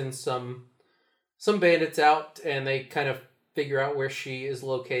Tiger sends some bandits out, and they kind of figure out where she is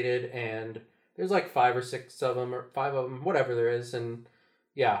located, and there's like 5 or 6 of them, or 5 of them, whatever there is, and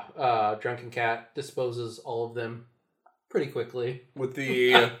yeah, Drunken Cat disposes all of them pretty quickly. With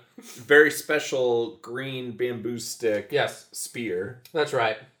the very special green bamboo stick Yes, spear. that's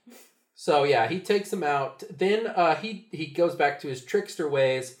right. So yeah, he takes them out. Then he goes back to his trickster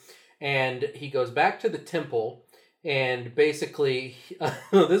ways, and he goes back to the temple. And basically,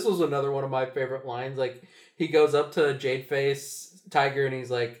 this was another one of my favorite lines. Like, he goes up to Jade-Face Tiger, and he's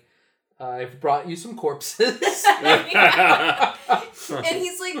like, "I've brought you some corpses." And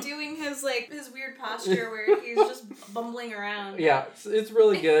he's like doing his weird posture where he's just bumbling around. Yeah, it's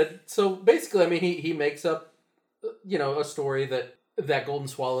really good. So basically, I mean, he makes up, a story that Golden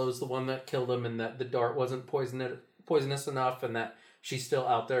Swallow is the one that killed him, and that the dart wasn't poisonous enough, and that she's still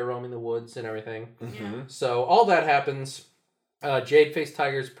out there roaming the woods and everything. Mm-hmm. So all that happens. Jade-Faced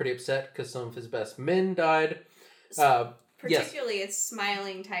Tiger's pretty upset because some of his best men died. Particularly, it's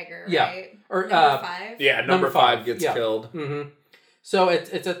Smiling Tiger, Yeah. right? Or Number 5. Yeah, number 5 gets Yeah. killed. Mm-hmm. So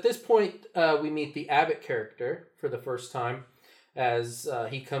it's at this point we meet the Abbott character for the first time, as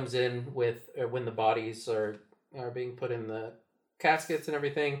he comes in with when the bodies are being put in the caskets and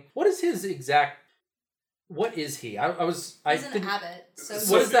everything. What is his exact? What is he? He's an abbot. So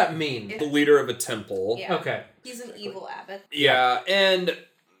What does that mean? The leader of a temple. Yeah. Okay. He's an evil abbot. Yeah, and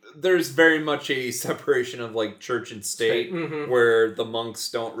there's very much a separation of, like, church and state, Mm-hmm. where the monks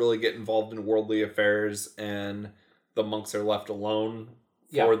don't really get involved in worldly affairs, and the monks are left alone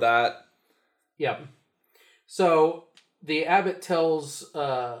for that. Yeah. So the abbot tells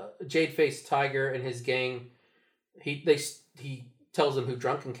Jade-Faced Tiger and his gang. He tells them who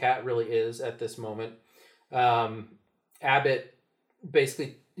Drunken Cat really is at this moment. Abbott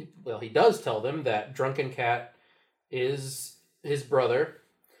basically, he does tell them that Drunken Cat is his brother,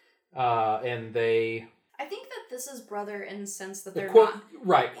 and they I think that this is brother in the sense that they're quote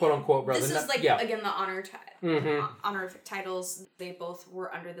not... quote unquote brother. This is like, again, the honor honorific titles. They both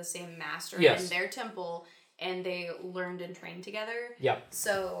were under the same master in their temple, and they learned and trained together. Yeah.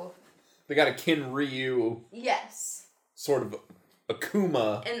 So... They got a Kinryu Yes. sort of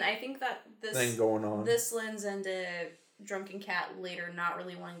Akuma And I think that thing going on. this lends into Drunken Cat later not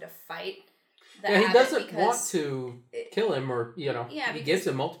really wanting to fight the Yeah, he abbot doesn't want because to kill him, or Yeah, he because- gives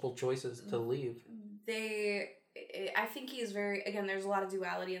him multiple choices to leave. I think he's very... Again, there's a lot of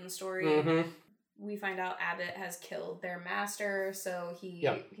duality in the story. Mm-hmm. We find out Abbott has killed their master, so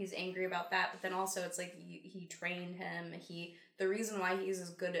he's angry about that. But then also, it's like he trained him. The reason why he's as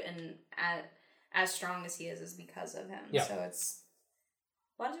good and as strong as he is because of him. Yeah. So it's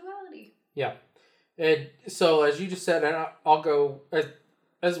a lot of duality. Yeah. And so, as you just said, and I'll go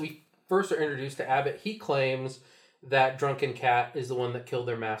as we first are introduced to Abbott, he claims that Drunken Cat is the one that killed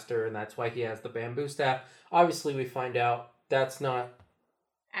their master, and that's why he has the bamboo staff. Obviously, we find out that's not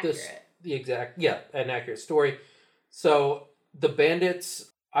Accurate. an accurate story. So the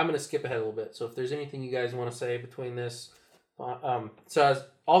bandits, I'm going to skip ahead a little bit. So if there's anything you guys want to say between this, so as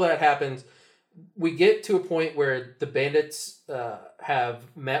all that happens, we get to a point where the bandits have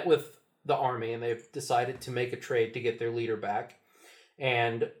met with the army, and they've decided to make a trade to get their leader back.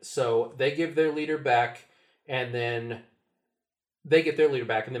 And so they give their leader back, and then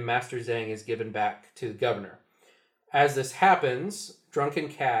Master Zhang is given back to the governor. As this happens, Drunken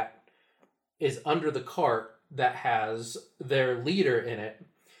Cat is under the cart that has their leader in it,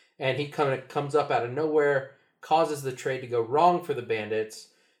 and he kind of comes up out of nowhere, causes the trade to go wrong for the bandits.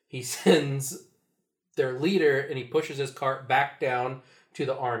 He sends their leader, and he pushes his cart back down to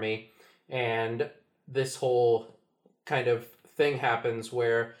the army, and this whole kind of thing happens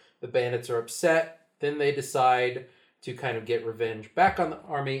where the bandits are upset. Then they decide to kind of get revenge back on the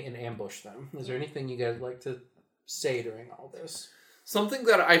army and ambush them. Is there anything you guys like to say during all this? Something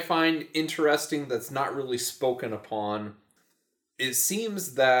that I find interesting that's not really spoken upon, it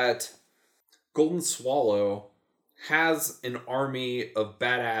seems that Golden Swallow has an army of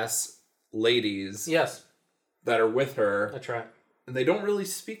badass ladies Yes, that are with her, that's right. and they don't really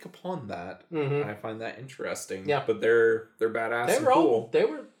speak upon that. Mm-hmm. I find that interesting. Yeah. But they're badass They and were cool.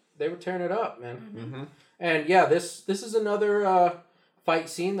 they were tearing it up, man. Mm-hmm. And yeah, this is another fight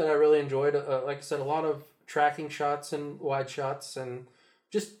scene that I really enjoyed. Like I said, a lot of tracking shots and wide shots and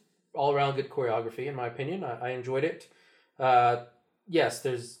just all around good choreography, in my opinion. I enjoyed it. Yes,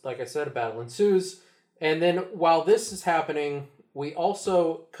 there's, like I said, a battle ensues. And then while this is happening, we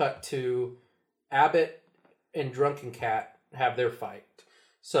also cut to Abbott and Drunken Cat have their fight.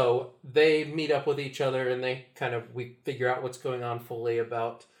 So they meet up with each other and we figure out what's going on fully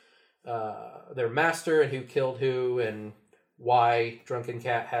about their master and who killed who and why Drunken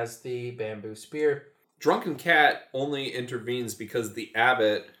Cat has the bamboo spear. Drunken Cat only intervenes because the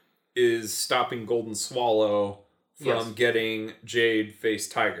abbot is stopping Golden Swallow from getting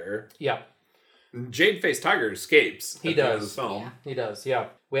Jade-Faced Tiger. Yeah. Jade-Faced Tiger escapes. He at the end of does. the film. Yeah. He does, yeah.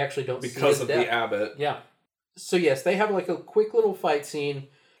 We actually don't see Because his of death. the abbot. Yeah. So yes, they have like a quick little fight scene.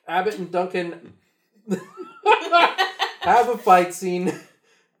 Abbott and Duncan have a fight scene.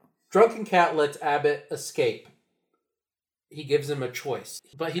 Drunken Cat lets Abbott escape. He gives him a choice,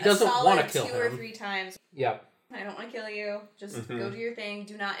 but he doesn't want to kill two him. or three times. Yeah. I don't want to kill you. Just Mhm. go do your thing.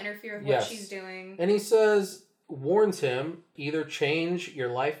 Do not interfere with Yes. what she's doing. And he warns him, either change your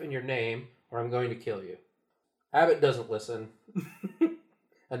life and your name, or I'm going to kill you. Abbott doesn't listen.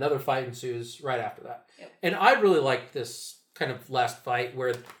 Another fight ensues right after that. Yep. And I really like this kind of last fight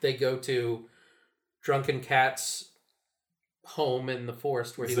where they go to Drunken Cat's home in the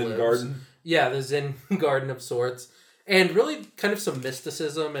forest where he Zen lives. Garden. Yeah, the Zen garden of sorts. And really kind of some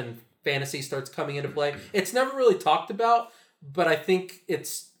mysticism and fantasy starts coming into play. It's never really talked about, but I think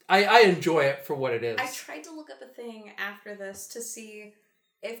I enjoy it for what it is. I tried to look up a thing after this to see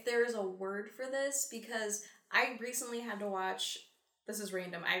if there is a word for this because I recently had to watch. This is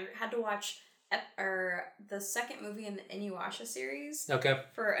random. I had to watch the second movie in the Inuyasha series Okay.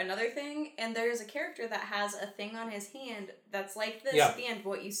 for another thing, and there's a character that has a thing on his hand that's like this Yeah. at the end.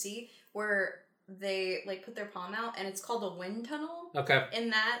 What you see where they like put their palm out, and it's called a wind tunnel. Okay. In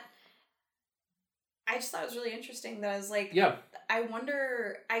that, I just thought it was really interesting. That I was like, Yeah. I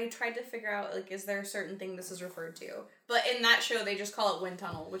wonder. I tried to figure out like, is there a certain thing this is referred to? But in that show, they just call it wind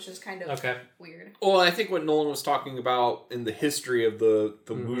tunnel, which is kind of Okay. weird. Well, I think what Nolan was talking about in the history of the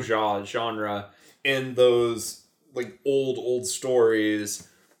Mhm. wuxia genre, in those like old stories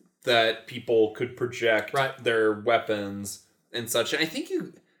that people could project Right. their weapons and such. And I think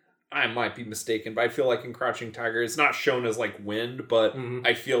I might be mistaken, but I feel like in Crouching Tiger, it's not shown as like wind, but Mhm.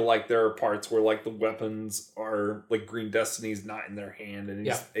 I feel like there are parts where like the weapons are like Green Destiny's not in their hand and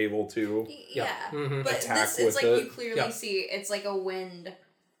he's able to. Yeah. Mhm. But Attack this, it's with like it. you clearly Yeah. see it's like a wind.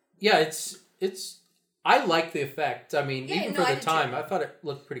 Yeah, it's. I like the effect. I mean, Yeah, even no, for I the did time, too. I thought it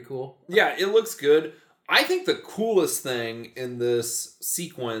looked pretty cool. Yeah, it looks good. I think the coolest thing in this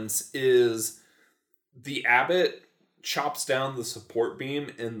sequence is the abbot chops down the support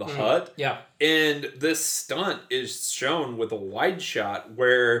beam in the hut. Yeah. And this stunt is shown with a wide shot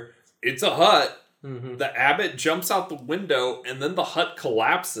where it's a hut. Mm-hmm. The abbot jumps out the window and then the hut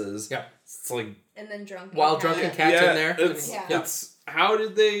collapses. Yeah. It's like, And then drunken. While cat. Drunken Cat's in there. It's, Yeah. it's how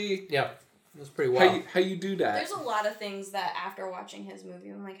did they Yeah. It was pretty wild. how you do that? There's a lot of things that after watching his movie,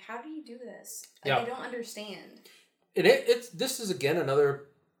 I'm like, how do you do this? Like, Yeah. I don't understand. And this is again another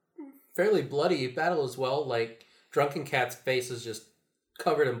fairly bloody battle as well. Like Drunken Cat's face is just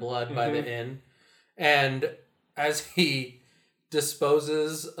covered in blood by the end, and as he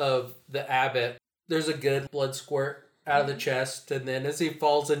disposes of the abbot, there's a good blood squirt out of the chest, and then as he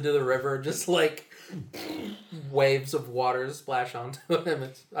falls into the river, just like waves of water splash onto him.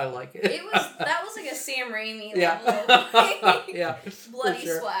 I like it. That was like a Sam Raimi yeah, level yeah, bloody for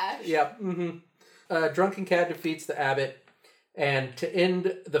sure. splash. Yeah. Mm-hmm. Drunken Cat defeats the abbot, and to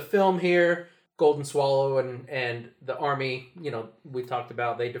end the film here, Golden Swallow and the army. We talked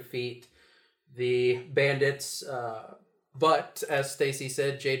about they defeat the bandits. But as Stacy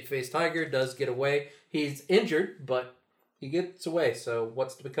said, Jade-Faced Tiger does get away. He's injured, but he gets away. So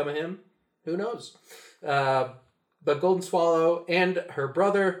what's to become of him? Who knows? But Golden Swallow and her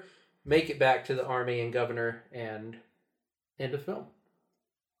brother make it back to the army and governor, and end of film.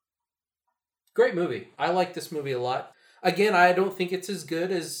 Great movie. I like this movie a lot. Again, I don't think it's as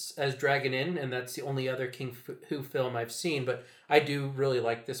good as Dragon Inn, and that's the only other King Hu film I've seen, but I do really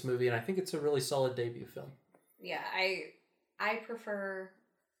like this movie, and I think it's a really solid debut film. Yeah, I prefer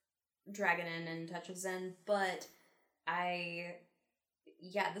Dragon Inn and Touch of Zen, but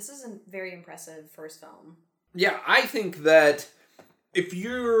this is a very impressive first film. Yeah, I think that if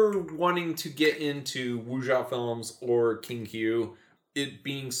you're wanting to get into wuxia films or King-Q, it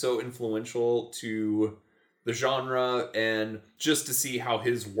being so influential to the genre and just to see how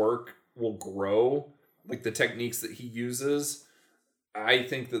his work will grow, like the techniques that he uses, I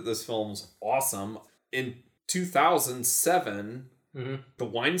think that this film's awesome. In 2007, the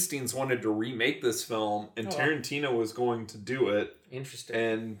Weinsteins wanted to remake this film, and Tarantino was going to do it. Interesting.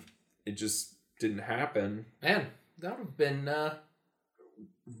 And it just didn't happen. Man, that would have been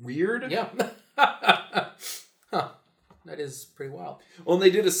weird. Yeah. Huh. That is pretty wild. Well, and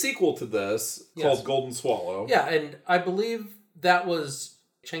they did a sequel to this called Golden Swallow. Yeah, and I believe that was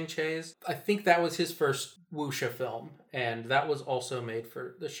Chang Che's. I think that was his first wuxia film, and that was also made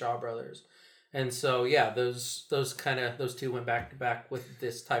for the Shaw Brothers. And so, yeah, those two went back to back with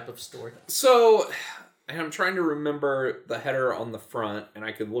this type of story. So, and I'm trying to remember the header on the front, and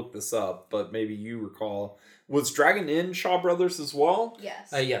I could look this up, but maybe you recall. Was Dragon Inn Shaw Brothers as well?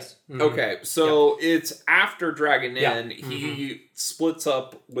 Yes. Yes. Mm-hmm. Okay, so it's after Dragon Inn. He splits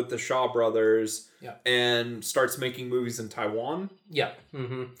up with the Shaw Brothers and starts making movies in Taiwan. Yeah.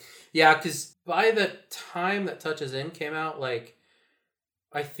 Mm-hmm. Yeah, because by the time that Touch of Zen came out, like,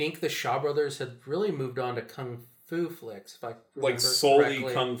 I think the Shaw Brothers had really moved on to kung fu flicks, if I remember like solely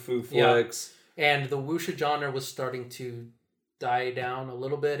correctly. kung fu flicks. Yeah. And the wuxia genre was starting to die down a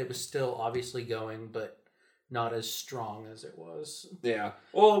little bit. It was still obviously going, but not as strong as it was. Yeah.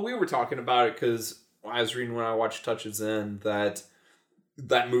 Well, we were talking about it because I was reading when I watched Touch of Zen that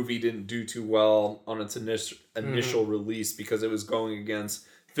movie didn't do too well on its initial release because it was going against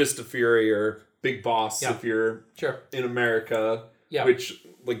Fist of Fury or Big Boss if you're in America. Yeah. Which,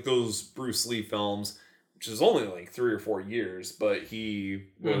 like those Bruce Lee films, which is only like 3 or 4 years, but he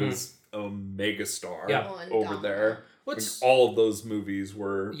was a megastar over there. All of those movies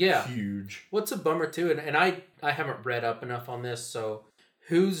were huge. What's a bummer too, and I haven't read up enough on this, so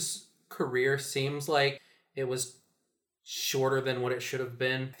whose career seems like it was shorter than what it should have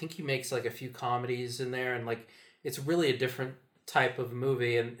been. I think he makes like a few comedies in there, and like it's really a different type of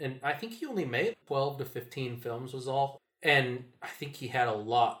movie, and I think he only made 12 to 15 films was all, and I think he had a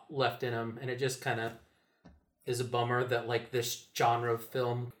lot left in him, and it just kind of is a bummer that like this genre of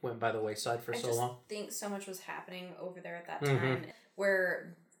film went by the wayside for so long. I think so much was happening over there at that time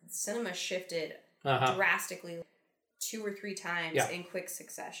where cinema shifted drastically 2 or 3 times in quick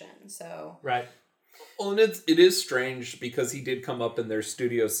succession. So right. Well, and it is strange because he did come up in their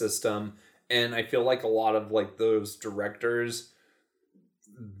studio system, and I feel like a lot of like those directors,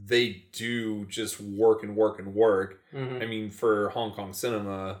 they do just work and work and work. I mean, for Hong Kong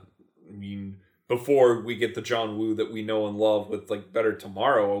cinema, I mean, before we get the John Woo that we know and love with like Better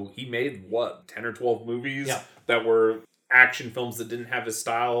Tomorrow, he made 10 or 12 movies that were action films that didn't have his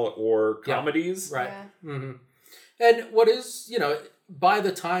style or comedies. Right. Yeah. And what is, by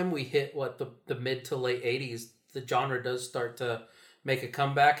the time we hit the mid to late 80s, the genre does start to make a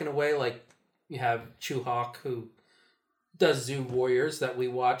comeback in a way. Like you have Chu Hawk, who does Zoo Warriors that we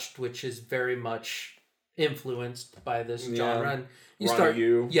watched, which is very much influenced by this genre, and you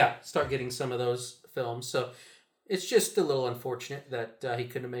start getting some of those films. So it's just a little unfortunate that he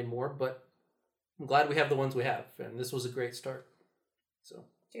couldn't have made more, but I'm glad we have the ones we have, and this was a great start. So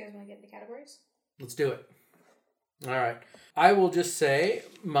do you guys want to get into categories? Let's do it. All right, I will just say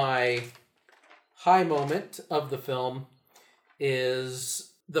my high moment of the film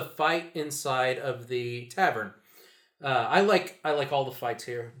is the fight inside of the tavern. I like all the fights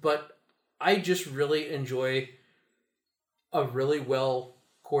here, but I just really enjoy a really well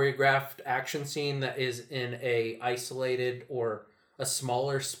choreographed action scene that is in a isolated or a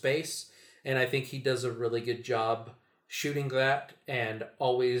smaller space, and I think he does a really good job shooting that and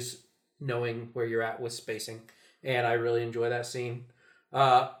always knowing where you're at with spacing, and I really enjoy that scene.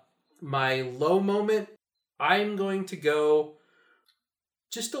 My low moment, I'm going to go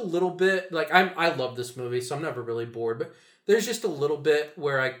just a little bit, like I love this movie, so I'm never really bored, but there's just a little bit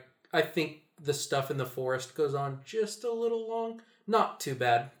where I think the stuff in the forest goes on just a little long. Not too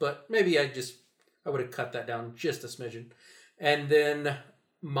bad, but maybe I would have cut that down just a smidgen. And then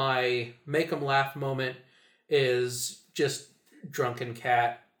my make 'em laugh moment is just Drunken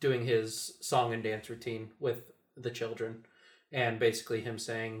Cat doing his song and dance routine with the children, and basically him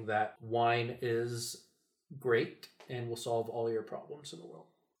saying that wine is great and will solve all your problems in the world.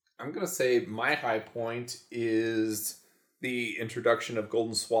 I'm going to say my high point is the introduction of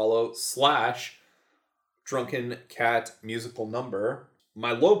Golden Swallow / Drunken Cat musical number.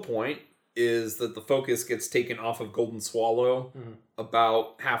 My low point is that the focus gets taken off of Golden Swallow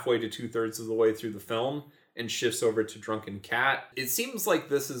about halfway to 2/3 of the way through the film and shifts over to Drunken Cat. It seems like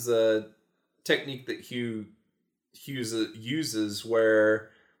this is a technique that Hughes uses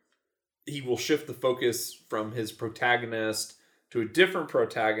where he will shift the focus from his protagonist to a different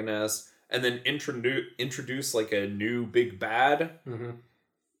protagonist and then introduce like a new big bad,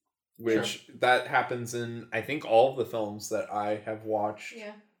 which that happens in, I think, all of the films that I have watched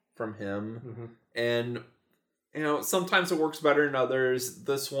from him. And, you know, sometimes it works better than others.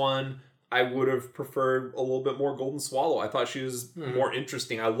 This one, I would have preferred a little bit more Golden Swallow. I thought she was more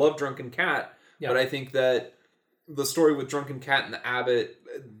interesting. I love Drunken Cat, but I think that the story with Drunken Cat and the Abbot,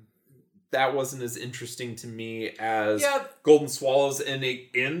 that wasn't as interesting to me as Golden Swallows, and it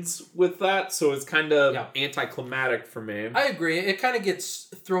ends with that, so it's kind of anticlimactic for me. I agree. It kind of gets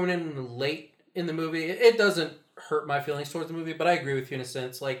thrown in late in the movie. It doesn't hurt my feelings towards the movie, but I agree with you in a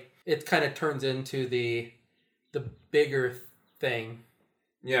sense. Like, it kind of turns into the bigger thing.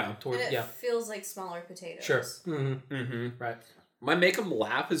 Yeah. It feels like smaller potatoes. Sure. Right. My make 'em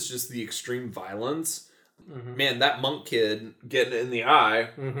laugh is just the extreme violence. Man, that monk kid getting in the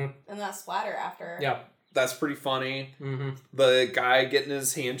eye. And that splatter after. Yeah. That's pretty funny. The guy getting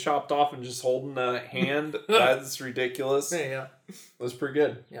his hand chopped off and just holding a hand, that's ridiculous. Yeah. That's pretty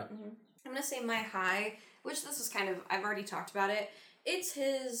good. Yeah. I'm going to say my high, which this is kind of, I've already talked about it. It's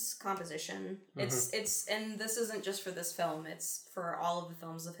his composition. It's and this isn't just for this film. It's for all of the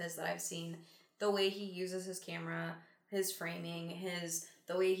films of his that I've seen. The way he uses his camera, his framing,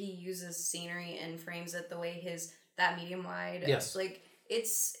 the way he uses scenery and frames it, the way that medium wide. Yes. Like,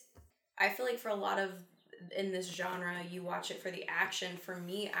 I feel like for a lot of, in this genre, you watch it for the action. For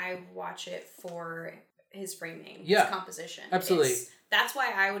me, I watch it for his framing, his composition. Absolutely. That's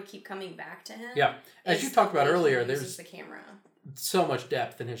why I would keep coming back to him. Yeah. As you talked about earlier, there's the camera. So much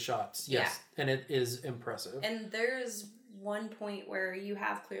depth in his shots. Yes. Yeah. And it is impressive. And there's one point where you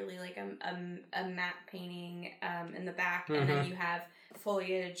have clearly like a matte painting in the back, and then you have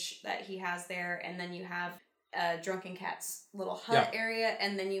foliage that he has there, and then you have Drunken Cat's little hut area,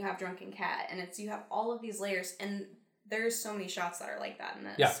 and then you have Drunken Cat, and you have all of these layers, and there's so many shots that are like that in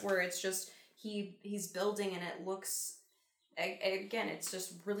this, where it's just he's building, and it looks, again, it's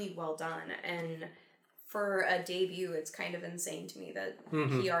just really well done. And for a debut, it's kind of insane to me that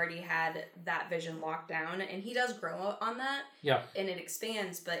he already had that vision locked down, and he does grow on that. Yeah. And it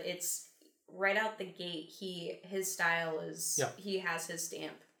expands, but it's right out the gate. His style is, he has his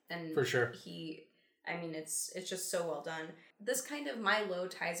stamp, and for sure. It's just so well done. This kind of, my low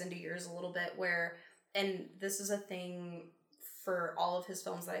ties into yours a little bit, where, and this is a thing for all of his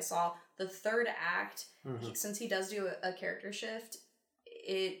films that I saw, the third act, since he does do a character shift,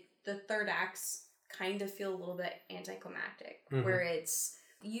 the third act's kind of feel a little bit anticlimactic, where it's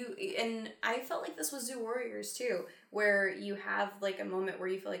and I felt like this was Zoo Warriors too, where you have like a moment where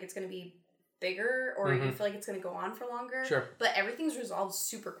you feel like it's going to be bigger, or you feel like it's going to go on for longer, but everything's resolved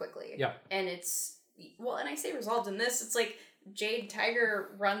super quickly. And it's, well, and I say resolved in this, it's like Jade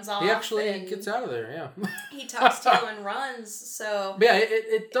Tiger runs off. He actually gets out of there, he tucks tail and runs, so... But yeah,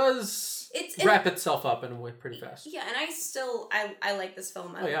 it does wrap itself up in a way pretty fast. Yeah, and I like this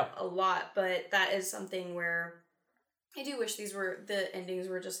film a lot, but that is something where I do wish the endings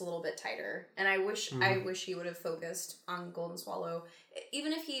were just a little bit tighter, and I wish he would have focused on Golden Swallow.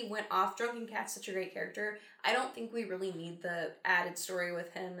 Even if he went off, Drunken Cat's such a great character. I don't think we really need the added story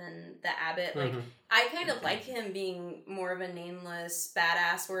with him and the Abbot. Like, I kind of like him being more of a nameless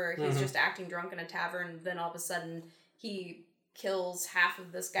badass, where he's just acting drunk in a tavern, then all of a sudden he kills half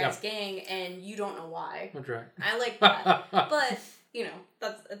of this guy's gang, and you don't know why. That's right. I like that, but you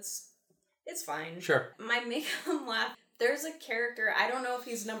know, it's fine. Sure. My make him laugh. There's a character, I don't know if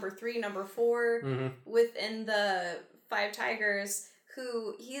he's number 3, number 4 within the Five Tigers,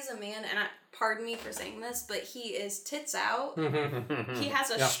 who he's a man, and pardon me for saying this, but he is tits out. He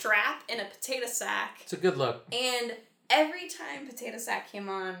has a strap and a potato sack. It's a good look. And every time Potato Sack came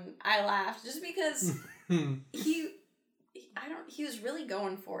on, I laughed, just because he was really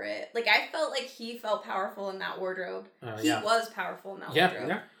going for it. Like, I felt like he felt powerful in that wardrobe. He was powerful in that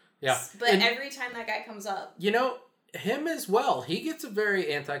wardrobe. Yeah. But every time that guy comes up, you know, him as well, he gets a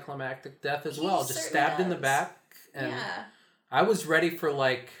very anticlimactic death as well. Just stabbed in the back. And I was ready for,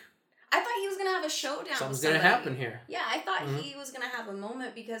 like... I thought he was going to have a showdown. Something's going to happen here. Yeah, I thought he was going to have a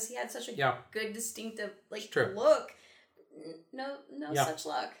moment, because he had such a good, distinctive look. No such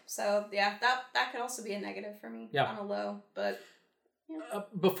luck. So, yeah, that could also be a negative for me on a low. But,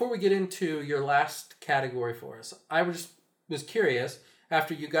 before we get into your last category for us, I was curious,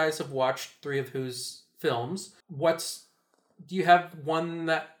 after you guys have watched 3 of whose films, what's do you have one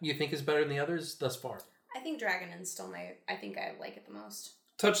that you think is better than the others thus far? I think Dragon Inn's still I think I like it the most.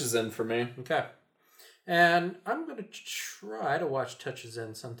 Touches in for me. Okay. And I'm going to try to watch Touches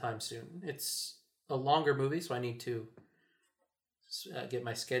In sometime soon. It's a longer movie, so I need to get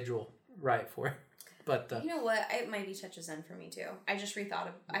my schedule right for it. But you know what? It might be Touches In for me too. I just rethought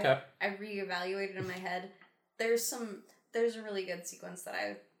of. Okay. I reevaluated in my head. There's a really good sequence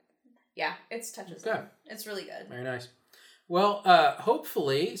that it's Touches In. It's really good. Very nice. Well,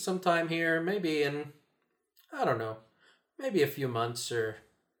 hopefully sometime here, maybe in, I don't know, maybe a few months or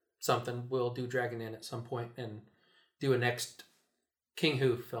something, we'll do Dragon Inn at some point and do a next King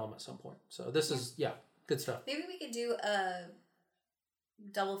Hu film at some point. So this is good stuff. Maybe we could do a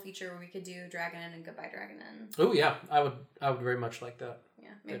double feature where we could do Dragon Inn and Goodbye Dragon Inn. Oh yeah, I would very much like that. Yeah,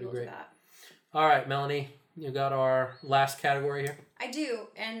 maybe we'll do that. All right, Melanie, you got our last category here. I do,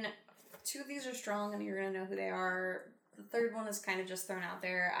 and 2 of these are strong, and you're gonna know who they are. The third one is kind of just thrown out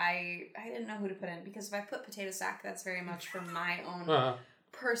there. I didn't know who to put in because if I put Potato Sack, that's very much for my own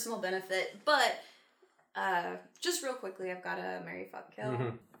personal benefit. But just real quickly, I've got a Marry, Fuck, Kill.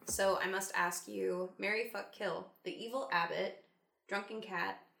 Mm-hmm. So I must ask you: Marry, Fuck, Kill the evil abbot, Drunken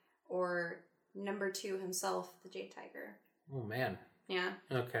Cat, or number 2 himself, the Jade Tiger. Oh man. Yeah.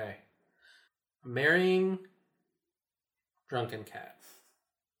 Okay. Marrying Drunken Cat.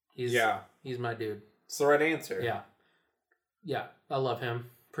 He's my dude. It's the right answer. Yeah, I love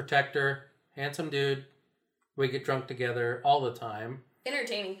him. Protector, handsome dude. We get drunk together all the time.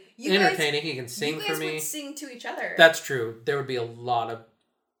 Entertaining. He can sing for me. You guys would sing to each other. That's true. There would be a lot of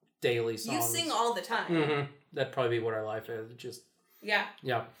daily songs. You sing all the time. Mm-hmm. That'd probably be what our life is. Just yeah.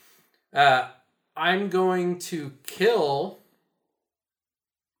 I'm going to kill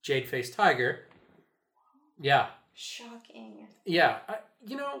Jade-Faced Tiger. Yeah. Shocking. Yeah.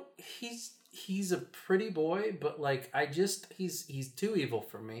 He's a pretty boy, but like he's too evil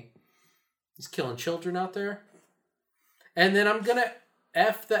for me. He's killing children out there. And then I'm gonna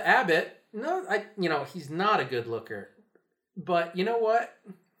F the abbot. No, he's not a good looker. But you know what?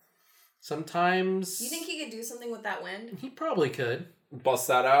 Sometimes you think he could do something with that wind? He probably could. Bust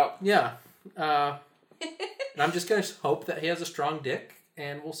that out. Yeah. And I'm just gonna hope that he has a strong dick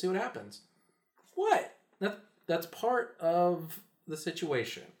and we'll see what happens. What? That's part of the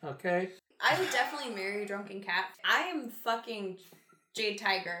situation, okay? I would definitely marry Drunken Cat. I am fucking Jade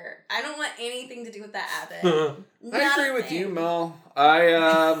Tiger. I don't want anything to do with that abbot. I agree with you, Mel.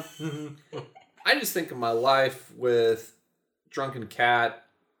 I just think of my life with Drunken Cat,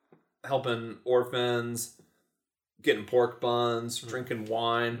 helping orphans, getting pork buns, drinking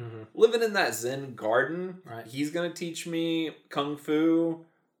wine, living in that Zen garden. Right. He's going to teach me Kung Fu,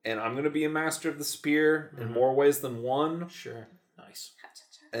 and I'm going to be a master of the spear in more ways than one. Sure. Nice.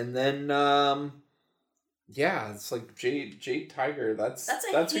 And then, it's like Jade Tiger. That's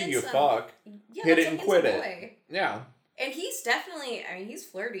who you fuck. Yeah, hit it and quit it. Boy. Yeah. And he's definitely, he's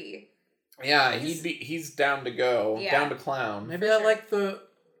flirty. Yeah, he's down to go. Yeah. Down to clown. Maybe I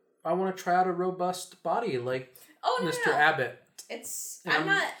want to try out a robust body like Mr. Abbott.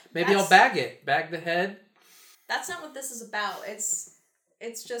 I'll bag it. Bag the head. That's not what this is about. It's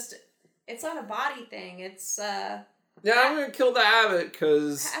not a body thing. It's I'm gonna kill the abbot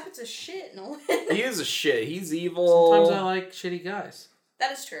because Abbot's a shit, Nolan. He is a shit. He's evil. Sometimes I like shitty guys.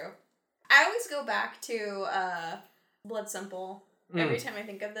 That is true. I always go back to Blood Simple every time I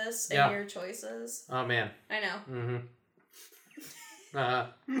think of this and your choices. Oh man, I know.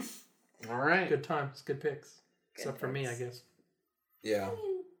 All right. Good times, good picks. Except for me, I guess. Yeah.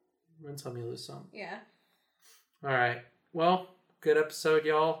 Win some, you lose some. Yeah. All right. Well, good episode,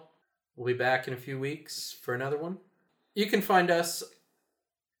 y'all. We'll be back in a few weeks for another one. You can find us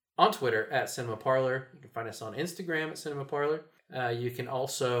on Twitter at Cinema Parlor. You can find us on Instagram at Cinema Parlor. You can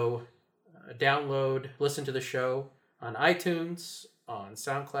also listen to the show on iTunes, on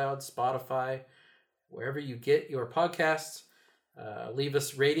SoundCloud, Spotify, wherever you get your podcasts. Leave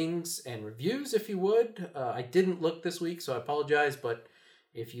us ratings and reviews if you would. I didn't look this week, so I apologize, but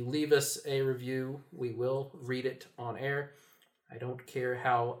if you leave us a review, we will read it on air. I don't care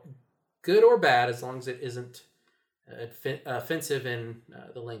how good or bad, as long as it isn't offensive in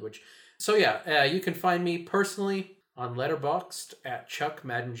the language. So you can find me personally on Letterboxd at Chuck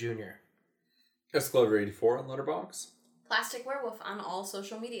Madden Jr. Esclover84 on Letterboxd. Plastic Werewolf on all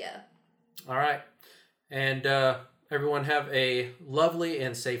social media. All right. And everyone have a lovely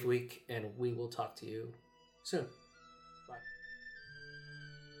and safe week, and we will talk to you soon.